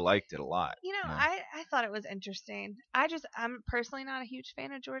really liked it a lot. Yeah. I thought it was interesting. I'm personally not a huge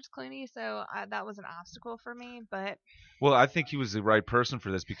fan of George Clooney, so that was an obstacle for me, but Well, I think he was the right person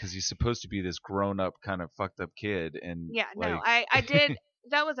for this because he's supposed to be this grown-up kind of fucked up kid, and yeah, no, like I did.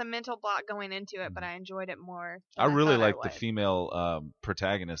 That was a mental block going into it, but I enjoyed it more I than I really thought I liked the would. female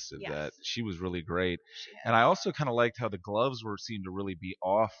protagonist of Yes, that. She was really great, she and I is. also kind of liked how the gloves seemed to really be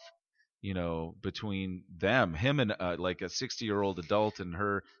off. Between him and like a 60-year-old adult and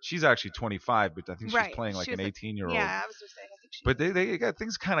her. She's actually 25, but I think she's Right. playing like She an was 18-year-old. yeah, I was just saying, I think she's But like they got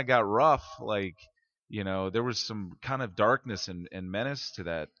things kind of got rough. Like, there was some kind of darkness and menace to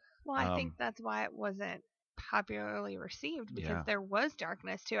that. well, I think that's why it wasn't popularly received because Yeah. there was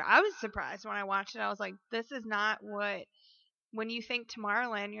darkness to it. I was surprised when I watched it. I was like, this is not what when you think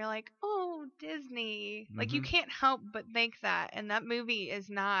Tomorrowland, you're like, "Oh, Disney." Like you Hmm. can't help but think that. And that movie is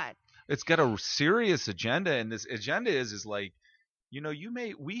not. It's got a serious agenda, and this agenda is like,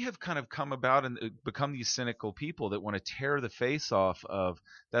 we have kind of come about and become these cynical people that want to tear the face off of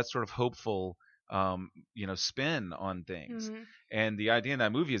that sort of hopeful, spin on things. Mhm. And the idea in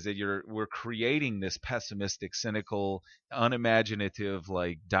that movie is that we're creating this pessimistic, cynical, unimaginative,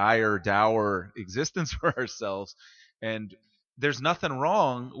 like dire, dour existence for ourselves. And there's nothing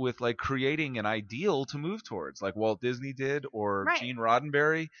wrong with like creating an ideal to move towards, like Walt Disney did or Right. Gene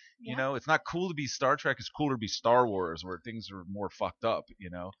Roddenberry. Yeah. It's not cool to be Star Trek. It's cooler to be Star Wars, where things are more fucked up.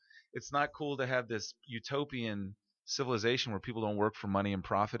 It's not cool to have this utopian civilization where people don't work for money and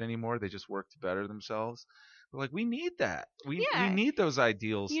profit anymore. They just work to better themselves. But like, we need that. We Yeah. need those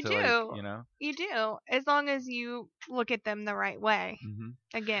ideals You to like, do. You do. As long as you look at them the right way. hmm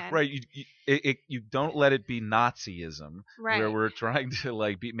Again. right. You don't let it be Nazism, where Right. we're trying to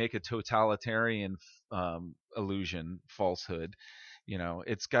like make a totalitarian illusion, falsehood.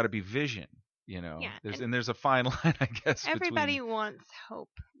 It's got to be vision. Yeah. There's a fine line, I guess, between. Everybody wants hope.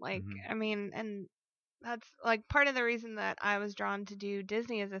 Like, Mhm. I mean, and that's like part of the reason that I was drawn to do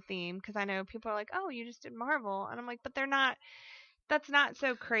Disney as a theme because I know people are like, "Oh, you just did Marvel," and I'm like, "But they're not. That's not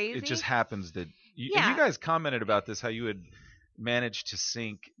so It just crazy." happens that you Yeah. guys commented about this, how you had managed to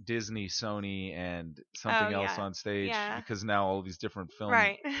sync Disney, Sony, and Oh something else yeah. on stage Yeah. because now all these different film.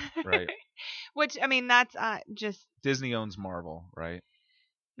 Right. Right. Which I mean, that's just Disney owns Marvel, right?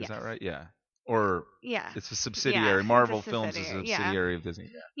 Is yes. that right? Yeah. Or Yeah. it's a Yeah. subsidiary. It's a Marvel Films is a subsidiary. Yeah. subsidiary of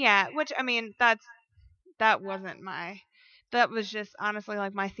Disney. Yeah. Which I mean, that wasn't my. That was just honestly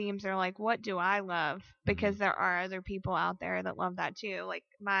like my themes are like, what do I love? Because there are other people out there that love that too. Like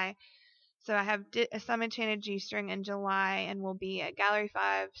so I have Some Enchanted G-String in July and we'll be at Gallery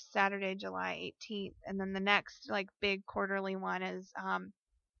 5 Saturday, July 18th. And then the next like big quarterly one is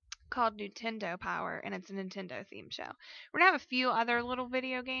called Nintendo Power and it's a Nintendo themed show. We're going to have a few other little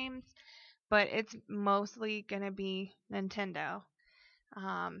video games, but it's mostly going to be Nintendo.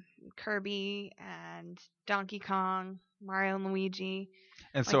 Kirby and Donkey Kong, Mario and Luigi.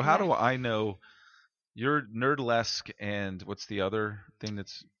 And so, Like how do I know you're Nerdlesque and what's the other thing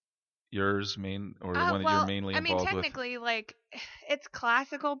that's yours main or the one that you're well, mainly I mean, involved with? technically, like, it's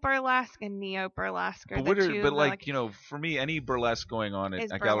classical burlesque and neo burlesque are But the two. but like, for me, any burlesque going on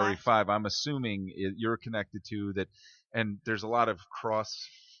is at Gallery burlesque. 5, I'm assuming you're connected to that, and there's a lot of cross.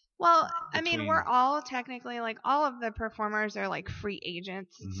 Well, I mean, between. we're all technically like all of the performers are like free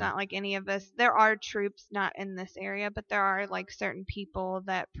agents. It's Mhm. not like any of us. There are troops not in this area, but there are like certain people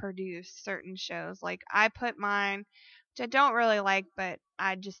that produce certain shows. Like I put mine which I don't really like, but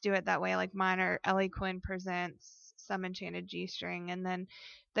I just do it that way. Like mine are Ellie Quinn Presents, Some Enchanted G-String, and then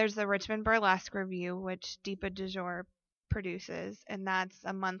there's the Richmond Burlesque Review, which Deepa DeJour produces, and that's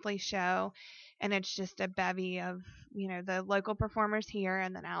a monthly show, and it's just a bevy of, the local performers here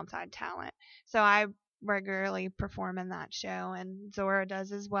and then outside talent. So I regularly perform in that show, and Zora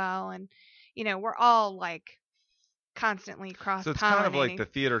does as well, and we're all like constantly cross So pollinating. it's kind of like the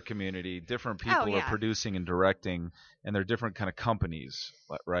theater community. Different people are yeah. producing and directing, and they're different kind of companies,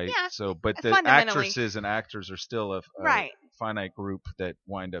 right? Yeah, So, but the fundamentally. actresses and actors are still a Right. finite group that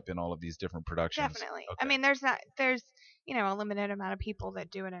wind up in all of these different productions. Definitely. Okay. I mean, there's a limited amount of people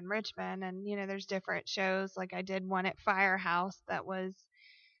that do it in Richmond, and there's different shows. Like I did one at Firehouse that was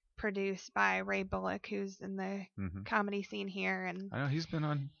produced by Ray Bullock, who's in the comedy scene here, and I know he's been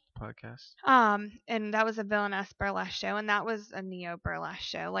on podcasts. And that was a villainess burlesque show, and that was a neo burlesque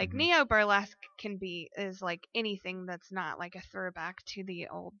show. Like Mm-hmm. neo burlesque is like anything that's not like a throwback to the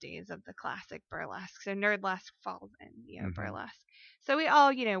old days of the classic burlesque. So nerdlesque falls in neo burlesque. So we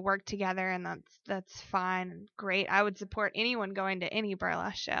all work together, and that's fine and great. I would support anyone going to any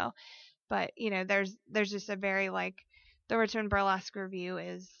burlesque show, but there's just a very like the Richmond Burlesque Review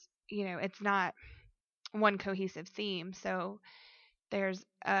is it's not one cohesive theme, so there's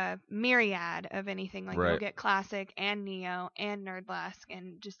a myriad of anything. Like you'll get classic and neo and nerdlesque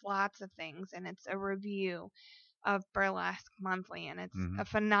and just lots of things, and it's a review of burlesque monthly, and it's a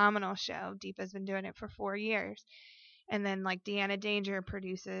phenomenal show. Deepa's been doing it for 4 years. And then like Deanna Danger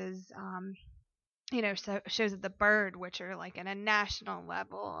produces shows at the Bird, which are like at a national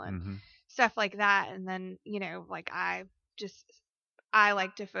level and stuff like that. And then like I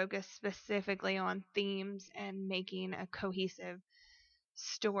like to focus specifically on themes and making a cohesive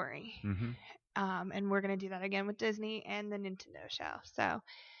story. And we're going to do that again with Disney and the Nintendo show. So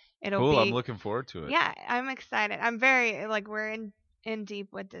it'll cool. be I'm looking forward to it. Yeah, I'm excited. I'm very like we're in deep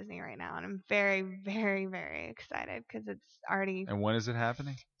with Disney right now, and I'm very, very, very excited because it's already. And when is it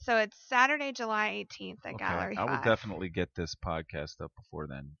happening? So it's Saturday, July 18th at Gallery 5. I will definitely get this podcast up before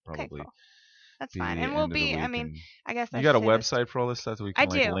then, probably. Okay, cool. That's fine. And we'll be. I mean, I guess you got a website for all this stuff that we can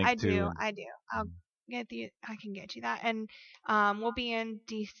link to. I do. I can get you that. And we'll be in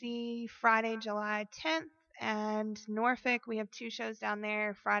DC Friday, July 10th, and Norfolk. We have 2 shows down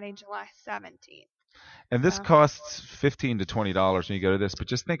there Friday, July 17th. And this costs $15 to $20 when you go to this, but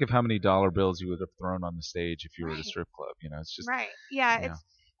just think of how many dollar bills you would have thrown on the stage if you were at a strip club. It's just right. Yeah, it's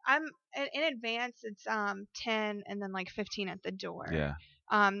I'm in advance. It's 10 and then like 15 at the door. Yeah.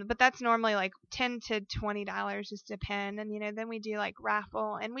 But that's normally like $10 to $20 just depend, and then we do like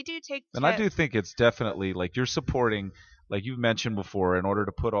raffle, and we do take tips. And I do think it's definitely like you're supporting, like you've mentioned before, in order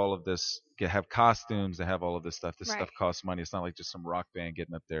to put all of this, have costumes, to have all of this stuff. This stuff costs money. It's not like just some rock band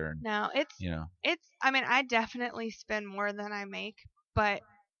getting up there and no, it's I mean, I definitely spend more than I make, but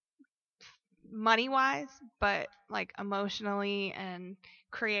money wise, but like emotionally and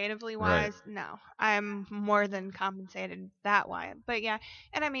creatively wise, no, I'm more than compensated that way. But yeah,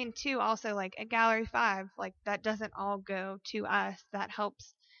 and I mean too, also like at Gallery 5, like that doesn't all go to us. That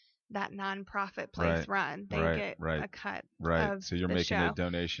helps that nonprofit place run. They get a cut. Of so you're the making show. a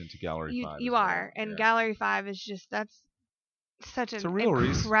donation to Gallery 5. You are, and Gallery 5 is just that's such an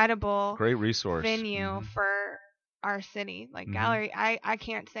incredible, great resource venue for our city. Like Gallery, I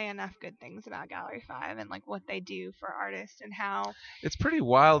can't say enough good things about Gallery 5 and like what they do for artists and how it's pretty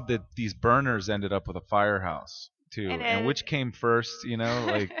wild that these burners ended up with a firehouse too, and which came first,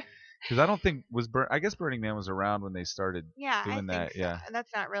 like because I don't think I guess Burning Man was around when they started doing that. So. Yeah, that's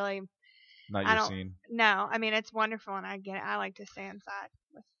not really not your scene. No, I mean it's wonderful, and I get it. I like to stay inside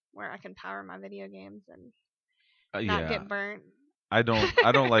where I can power my video games and not get burnt. I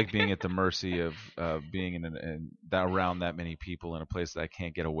don't like being at the mercy of being in that around that many people in a place that I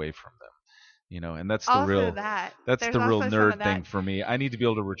can't get away from them. And that's the real nerd thing for me. I need to be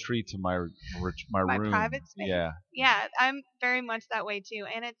able to retreat to my room, private space. Yeah, I'm very much that way too.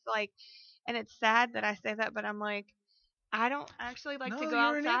 And it's like, and it's sad that I say that, but I'm like, I don't actually like to go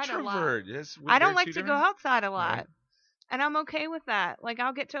outside a lot. Yes, I don't like to go outside a lot. Right. And I'm okay with that. Like,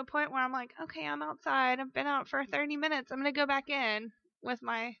 I'll get to a point where I'm like, okay, I'm outside. I've been out for 30 minutes. I'm going to go back in with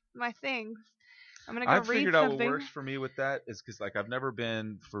my things. I'm going to go read something. I've figured out what works for me with that is because, like, I've never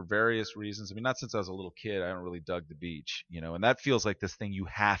been, for various reasons. I mean, not since I was a little kid. I don't really dug the beach, and that feels like this thing you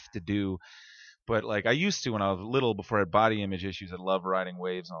have to do. But, like, I used to when I was little, before I had body image issues. I love riding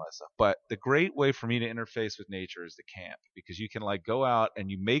waves and all that stuff. But the great way for me to interface with nature is to camp, because you can, like, go out and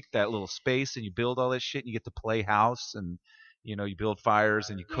you make that little space and you build all that shit and you get to play house and, you build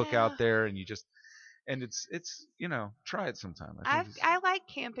fires and you cook out there and you just – and it's try it sometime. I like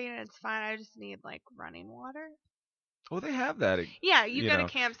camping and it's fine. I just need, like, running water. Well, they have that. Yeah, you You go to know,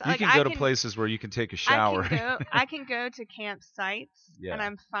 camps. you Like can go to places where you can take a shower. I can go to campsites, and Yeah,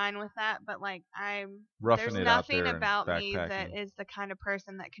 I'm fine with that. But like roughing there's it out nothing there and about me that backpacking. is the kind of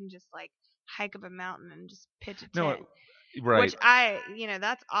person that can just like hike up a mountain and just pitch a No, tent. right. Which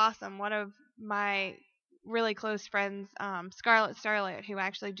that's awesome. One of my really close friends, Scarlett Starlet, who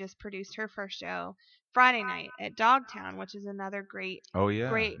actually just produced her first show Friday night at Dogtown, which is another Oh yeah.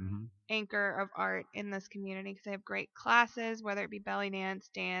 great Hmm. anchor of art in this community because they have great classes, whether it be belly dance.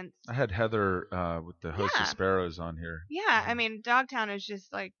 I had Heather with the host of Yeah, Sparrows on here. yeah. I mean, Dogtown is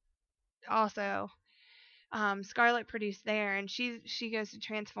just like also Scarlett produced there, and she goes to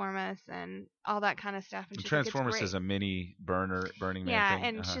Transformers and all that kind of stuff, and she's like, it's Transformers great. is a mini Burning Man Yeah, thing.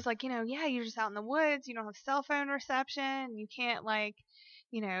 and she's like, yeah, you're just out in the woods, you don't have cell phone reception, you can't like,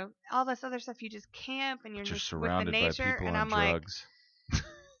 all this other stuff. You just camp and you're But you're just with the surrounded by nature, people and on drugs.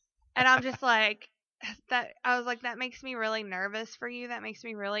 I'm just like that. I was like, that makes me really nervous for you. That makes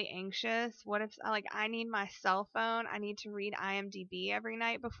me really anxious. What if like I need my cell phone? I need to read IMDb every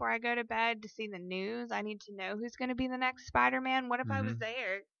night before I go to bed to see the news. I need to know who's going to be the next Spider-Man. What if I was Hmm.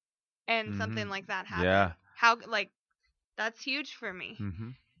 there and Hmm. something like that happened? Yeah. How like that's huge for me. Hmm.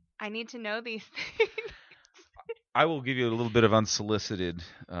 I need to know these things. I will give you a little bit of unsolicited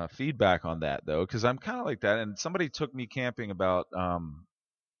feedback on that though, because I'm kind of like that. And somebody took me camping about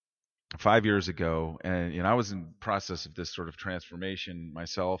 5 years ago, and I was in process of this sort of transformation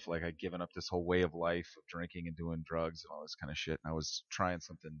myself. Like I'd given up this whole way of life of drinking and doing drugs and all this kind of shit, and I was trying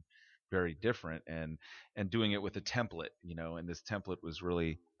something very different and doing it with a template, and this template was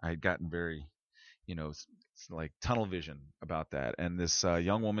really, I had gotten very, like tunnel vision about that. And this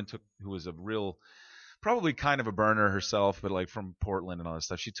young woman who was a real, probably kind of a burner herself, but like from Portland and all this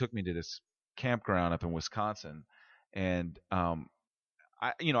stuff. She took me to this campground up in Wisconsin, and I'm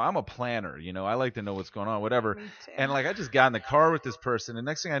a planner. I like to know what's going on, whatever. Me too. And like, I just got in the car with this person, and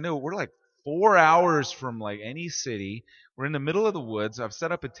next thing I knew, we're like 4 hours from like any city. We're in the middle of the woods. I've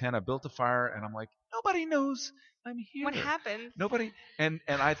set up a tent. I built a fire, and I'm like, nobody knows I'm here. What happens? Nobody. And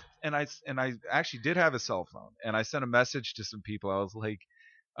I actually did have a cell phone, and I sent a message to some people. I was like,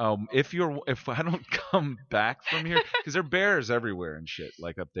 if I don't come back from here, because there are bears everywhere and shit,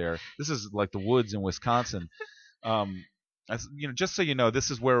 like up there. This is like the woods in Wisconsin. Um, just so you know, this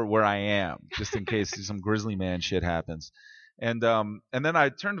is where I am, just in case some grizzly man shit happens. And then I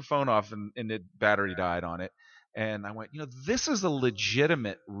turned the phone off, and the battery died on it. And I went, this is a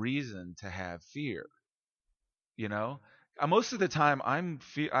legitimate reason to have fear. You know, most of the time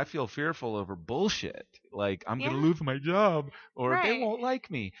I feel fearful over bullshit, like I'm gonna Yeah. lose my job, or they Right. won't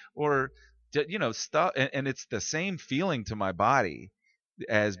like me, or stuff. And it's the same feeling to my body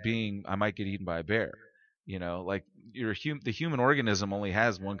as being I might get eaten by a bear. Like the human organism only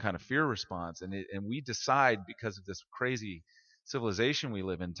has one kind of fear response, and we decide because of this crazy civilization we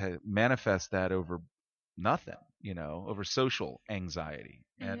live in to manifest that over nothing, over social anxiety.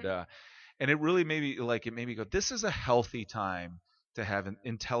 Mhm. And it really made me go, this is a healthy time to have an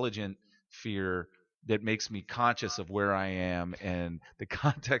intelligent fear that makes me conscious of where I am and the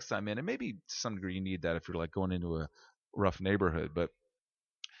context I'm in. And maybe to some degree you need that if you're like going into a rough neighborhood. But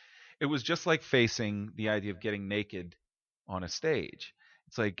it was just like facing the idea of getting naked on a stage.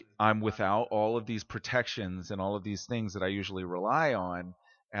 It's like I'm without all of these protections and all of these things that I usually rely on,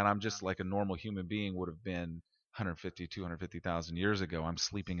 and I'm just like a normal human being would have been 150, 250,000 years ago. I'm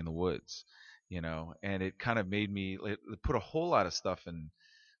sleeping in the woods, and it kind of made me, it put a whole lot of stuff in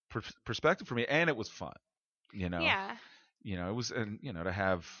perspective for me, and it was fun, you know. Yeah. It was, and to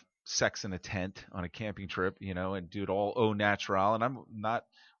have sex in a tent on a camping trip, and do it all au natural. And I'm not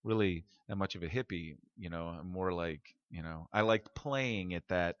really that much of a hippie, I'm more like, I liked playing at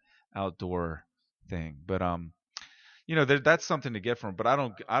that outdoor thing. But that's something to get from. But I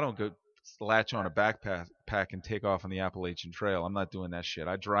don't go latch on a backpack and take off on the Appalachian Trail. I'm not doing that shit.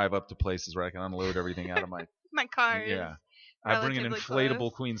 I drive up to places where I can unload everything out of my My car is yeah. I bring an relatively inflatable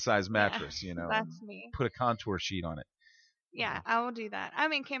close. queen size Yeah, mattress, and that's me. put a contour sheet on it. Yeah, I will do that. I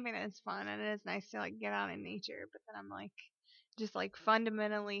mean, camping is fun and it is nice to like get out in nature, but then I'm like, just like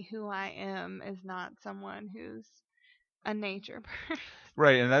fundamentally who I am is not someone who's a nature person.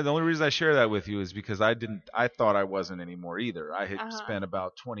 Right, and the only reason I share that with you is because I thought I wasn't anymore either. I had Uh-huh. spent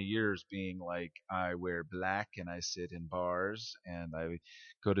about 20 years being like, I wear black and I sit in bars and I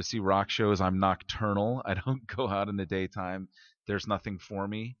go to see rock shows. I'm nocturnal. I don't go out in the daytime. There's nothing for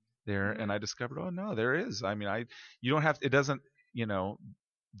me there. And Mhm. I discovered, oh no, there is. I mean, you don't have to, it doesn't,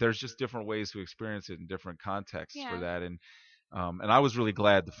 there's just different ways to experience it in different contexts for Yeah. that. And I was really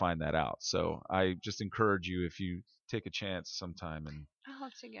glad to find that out. So I just encourage you, if you take a chance sometime, and I'll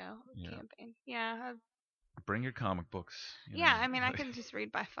have to go yeah. camping. Yeah, Bring your comic books. Yeah, I mean, I can just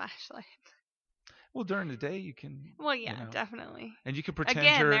read by flashlight. Well, during the day you can. Well, yeah, definitely. And you can pretend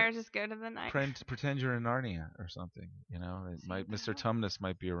Again, you're there, just go to the night. pretend you're in Narnia or something. Mr. Tumnus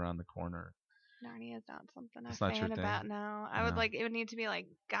might be around the corner. Narnia's not something I'm It's not your fan thing? about now. I would like it would need to be like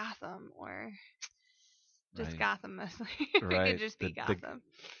Gotham or just Right. Gotham mostly. Right. It could just be Gotham.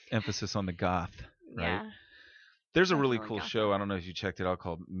 The emphasis on the goth, right? Yeah. There's a really cool show. I don't know if you checked it out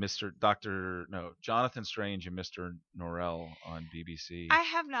called Jonathan Strange and Mr. Norrell on BBC. I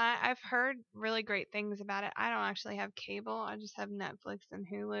have not. I've heard really great things about it. I don't actually have cable. I just have Netflix and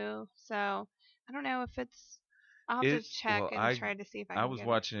Hulu. So I don't know if it's. I'll have to check and try to see if I can. I was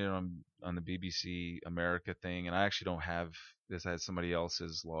watching it on the BBC America thing, and I actually don't have this. I had somebody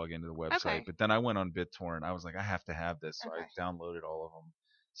else's log into the website, Okay. but then I went on BitTorrent. I was like, I have to have this, so I downloaded all of them.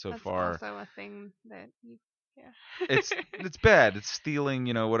 That's also a thing that you. Yeah. it's bad. It's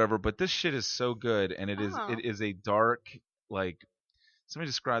stealing, whatever. But this shit is so good, and it is a dark, like, somebody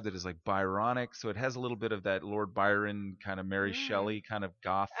described it as like Byronic. So it has a little bit of that Lord Byron kind of Mary Shelley kind of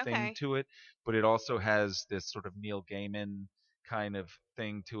goth thing to it, but it also has this sort of Neil Gaiman kind of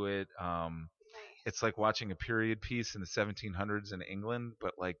thing to it. It's like watching a period piece in the 1700s in England,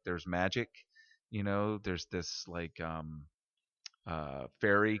 but like there's magic. There's this like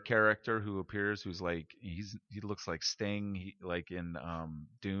fairy character who appears, who's like he looks like Sting, like in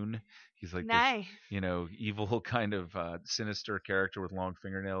Dune. He's like nice. this, evil kind of sinister character with long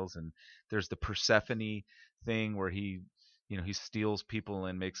fingernails. And there's the Persephone thing where he steals people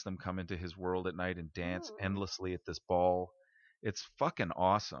and makes them come into his world at night and dance endlessly at this ball. It's fucking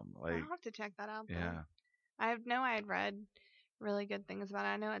awesome. Like, I'll have to check that out. Yeah. I had read really good things about it.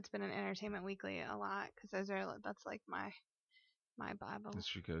 I know it's been in Entertainment Weekly a lot because that's like my Bible.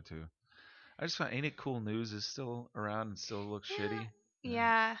 That's your go-to. I just find, ain't it cool news is still around and still looks shitty?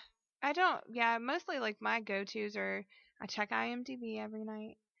 Yeah. I don't. Yeah, mostly like my go-tos are I check IMDb every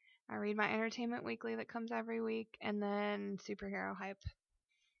night. I read my Entertainment Weekly that comes every week, and then Superhero Hype.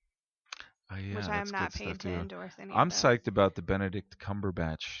 Which I am not paid to endorse any. I'm psyched about the Benedict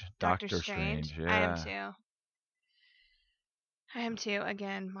Cumberbatch Doctor Strange. Yeah. I am too. I am too.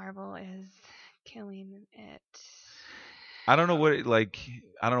 Again, Marvel is killing it. I don't know what it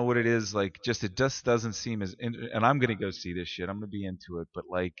is. Like, it just doesn't seem as. And I'm gonna go see this shit. I'm gonna be into it. But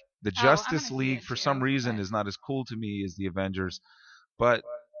like the Justice League, for some reason, is not as cool to me as the Avengers. But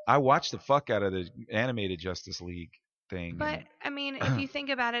I watched the fuck out of the animated Justice League thing. But I mean, if you think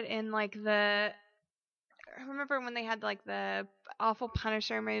about it, in like remember when they had like the awful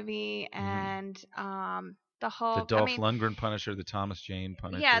Punisher movie and the Hulk, the Dolph Lundgren Punisher, the Thomas Jane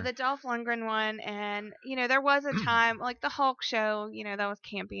Punisher. Yeah, the Dolph Lundgren one, and there was a time like the Hulk show, that was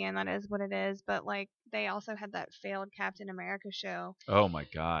campy and that is what it is, but like they also had that failed Captain America show. Oh my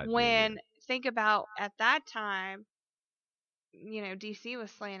God! Think about at that time, DC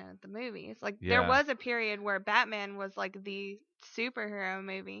was slaying it at the movies. Like there was a period where Batman was like the superhero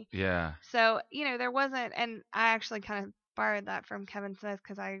movie. Yeah. So there wasn't, and I actually kind of borrowed that from Kevin Smith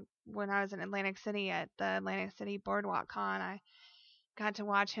because when I was in Atlantic City at the Atlantic City Boardwalk Con, I got to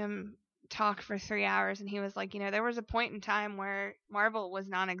watch him talk for 3 hours, and he was like, there was a point in time where Marvel was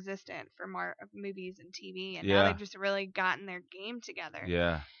non-existent for movies and TV, and now they've just really gotten their game together.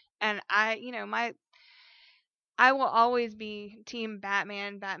 Yeah. And I will always be team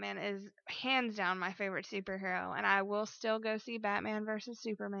Batman. Batman is hands down my favorite superhero, and I will still go see Batman versus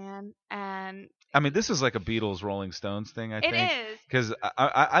Superman. And I mean, this is like a Beatles Rolling Stones thing, I think. It is. Because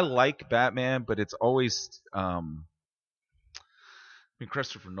I like Batman, but it's always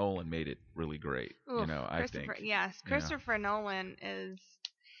Christopher Nolan made it really great. I think. Yes, Christopher Nolan is.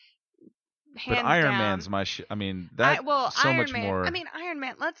 But Iron Man's my shit. I mean, so Iron much Man, more. I mean, Iron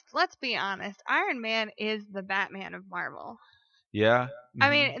Man. Let's be honest. Iron Man is the Batman of Marvel. Yeah. Mm-hmm. I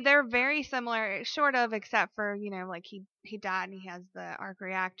mean, they're very similar, short of, except for like he died and he has the arc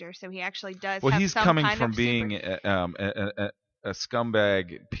reactor, so he actually does. Well, have he's some coming kind from of being a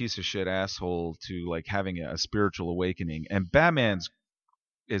scumbag piece of shit asshole to like having a spiritual awakening, and Batman's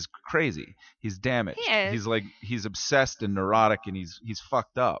is crazy. He's damaged. He is. He's like he's obsessed and neurotic, and he's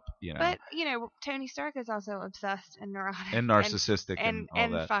fucked up. But Tony Stark is also obsessed and neurotic and narcissistic and all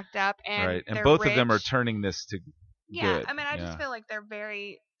that. Fucked up. And right. And both of them are turning this to good. I mean, I just feel like they're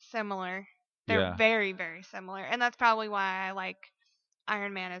very similar. They're very, very similar, and that's probably why I like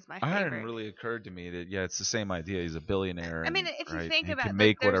Iron Man as my favorite. It hadn't really occurred to me that it's the same idea. He's a billionaire. I mean, if you think about it, he can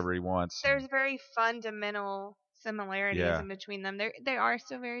make whatever he wants. There's very fundamental similarities in between them. They are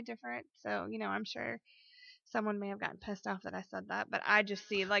still very different. So I'm sure someone may have gotten pissed off that I said that, but I just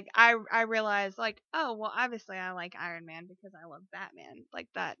see like I realize like, oh well, obviously I like Iron Man because I love Batman. Like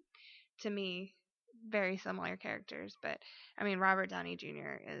that to me very similar characters. But I mean, Robert Downey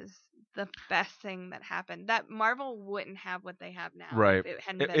Jr. is the best thing that happened. That Marvel wouldn't have what they have now Right. if it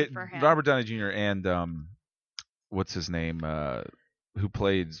hadn't been for him. Robert Downey Jr. and what's his name? Who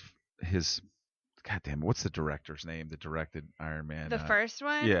played his? God damn it! What's the director's name that directed Iron Man? The first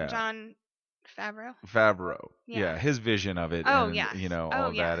one, yeah. Jon Favreau. Yeah, his vision of it. Oh, and, yes. You know, all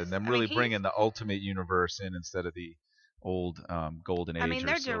of yes. that, and them really bringing the Ultimate Universe in instead of the old Golden Age. I mean,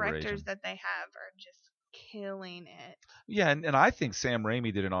 their Silver directors Age. that they have are just killing it. Yeah, and I think Sam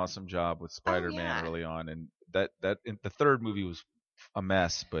Raimi did an awesome job with Spider-Man early on, and that the third movie was a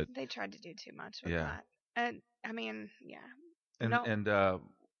mess, but they tried to do too much with that. And I mean, yeah. And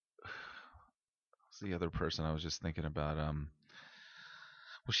what's the other person I was just thinking about?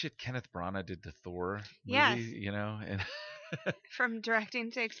 Well, shit, Kenneth Branagh did the Thor movie, yes. You know, and from directing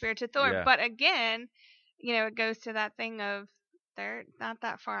Shakespeare to Thor. Yeah. But again, you know, it goes to that thing of they're not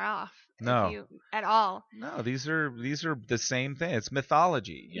that far off. No. At all. No, these are the same thing. It's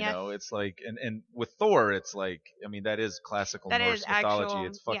mythology, you know. It's like and with Thor, it's like, I mean, that is classical Norse mythology. Actual,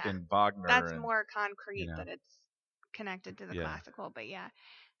 it's fucking Wagner. That's more concrete that it's connected to the classical. But yeah,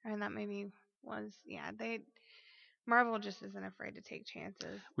 and that maybe was Marvel just isn't afraid to take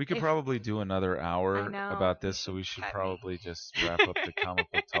chances. We could probably do another hour about this, so we should probably just wrap up the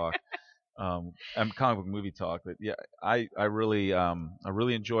comic book talk. Comic book movie talk, but yeah, I really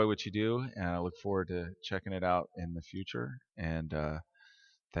enjoy what you do, and I look forward to checking it out in the future. And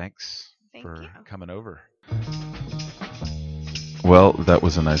thanks for coming over. Well, that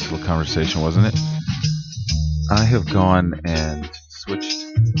was a nice little conversation, wasn't it? I have gone and switched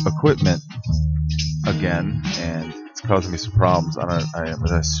equipment again, and it's causing me some problems. I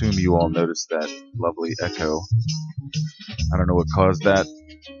assume you all noticed that lovely echo. I don't know what caused that,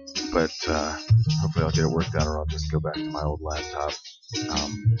 but hopefully I'll get it worked out, or I'll just go back to my old laptop.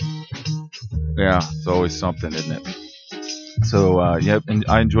 Yeah, it's always something, isn't it? So, and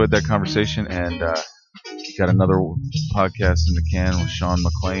I enjoyed that conversation, and got another podcast in the can with Sean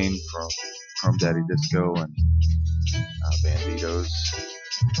McLean from Chrome Daddy Disco and Banditos,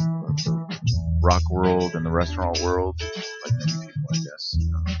 the rock world and the restaurant world, like many people, I guess.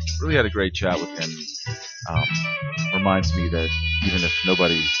 Really had a great chat with him. Reminds me that even if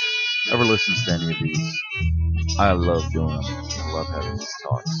nobody ever listens to any of these, I love doing them. I love having these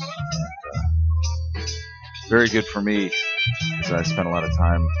talks. And, very good for me, because I spend a lot of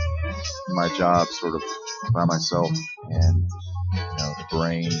time in my job sort of by myself, and the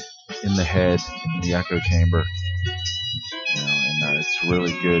brain in the head, in the echo chamber, and it's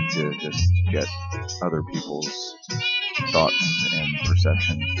really good to just get other people's thoughts and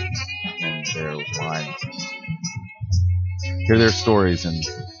perception in their minds, hear their stories, and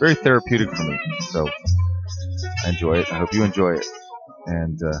it's very therapeutic for me. So I enjoy it. I hope you enjoy it,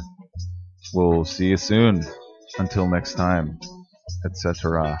 and we'll see you soon. Until next time,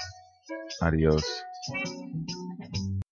 etc. Adios.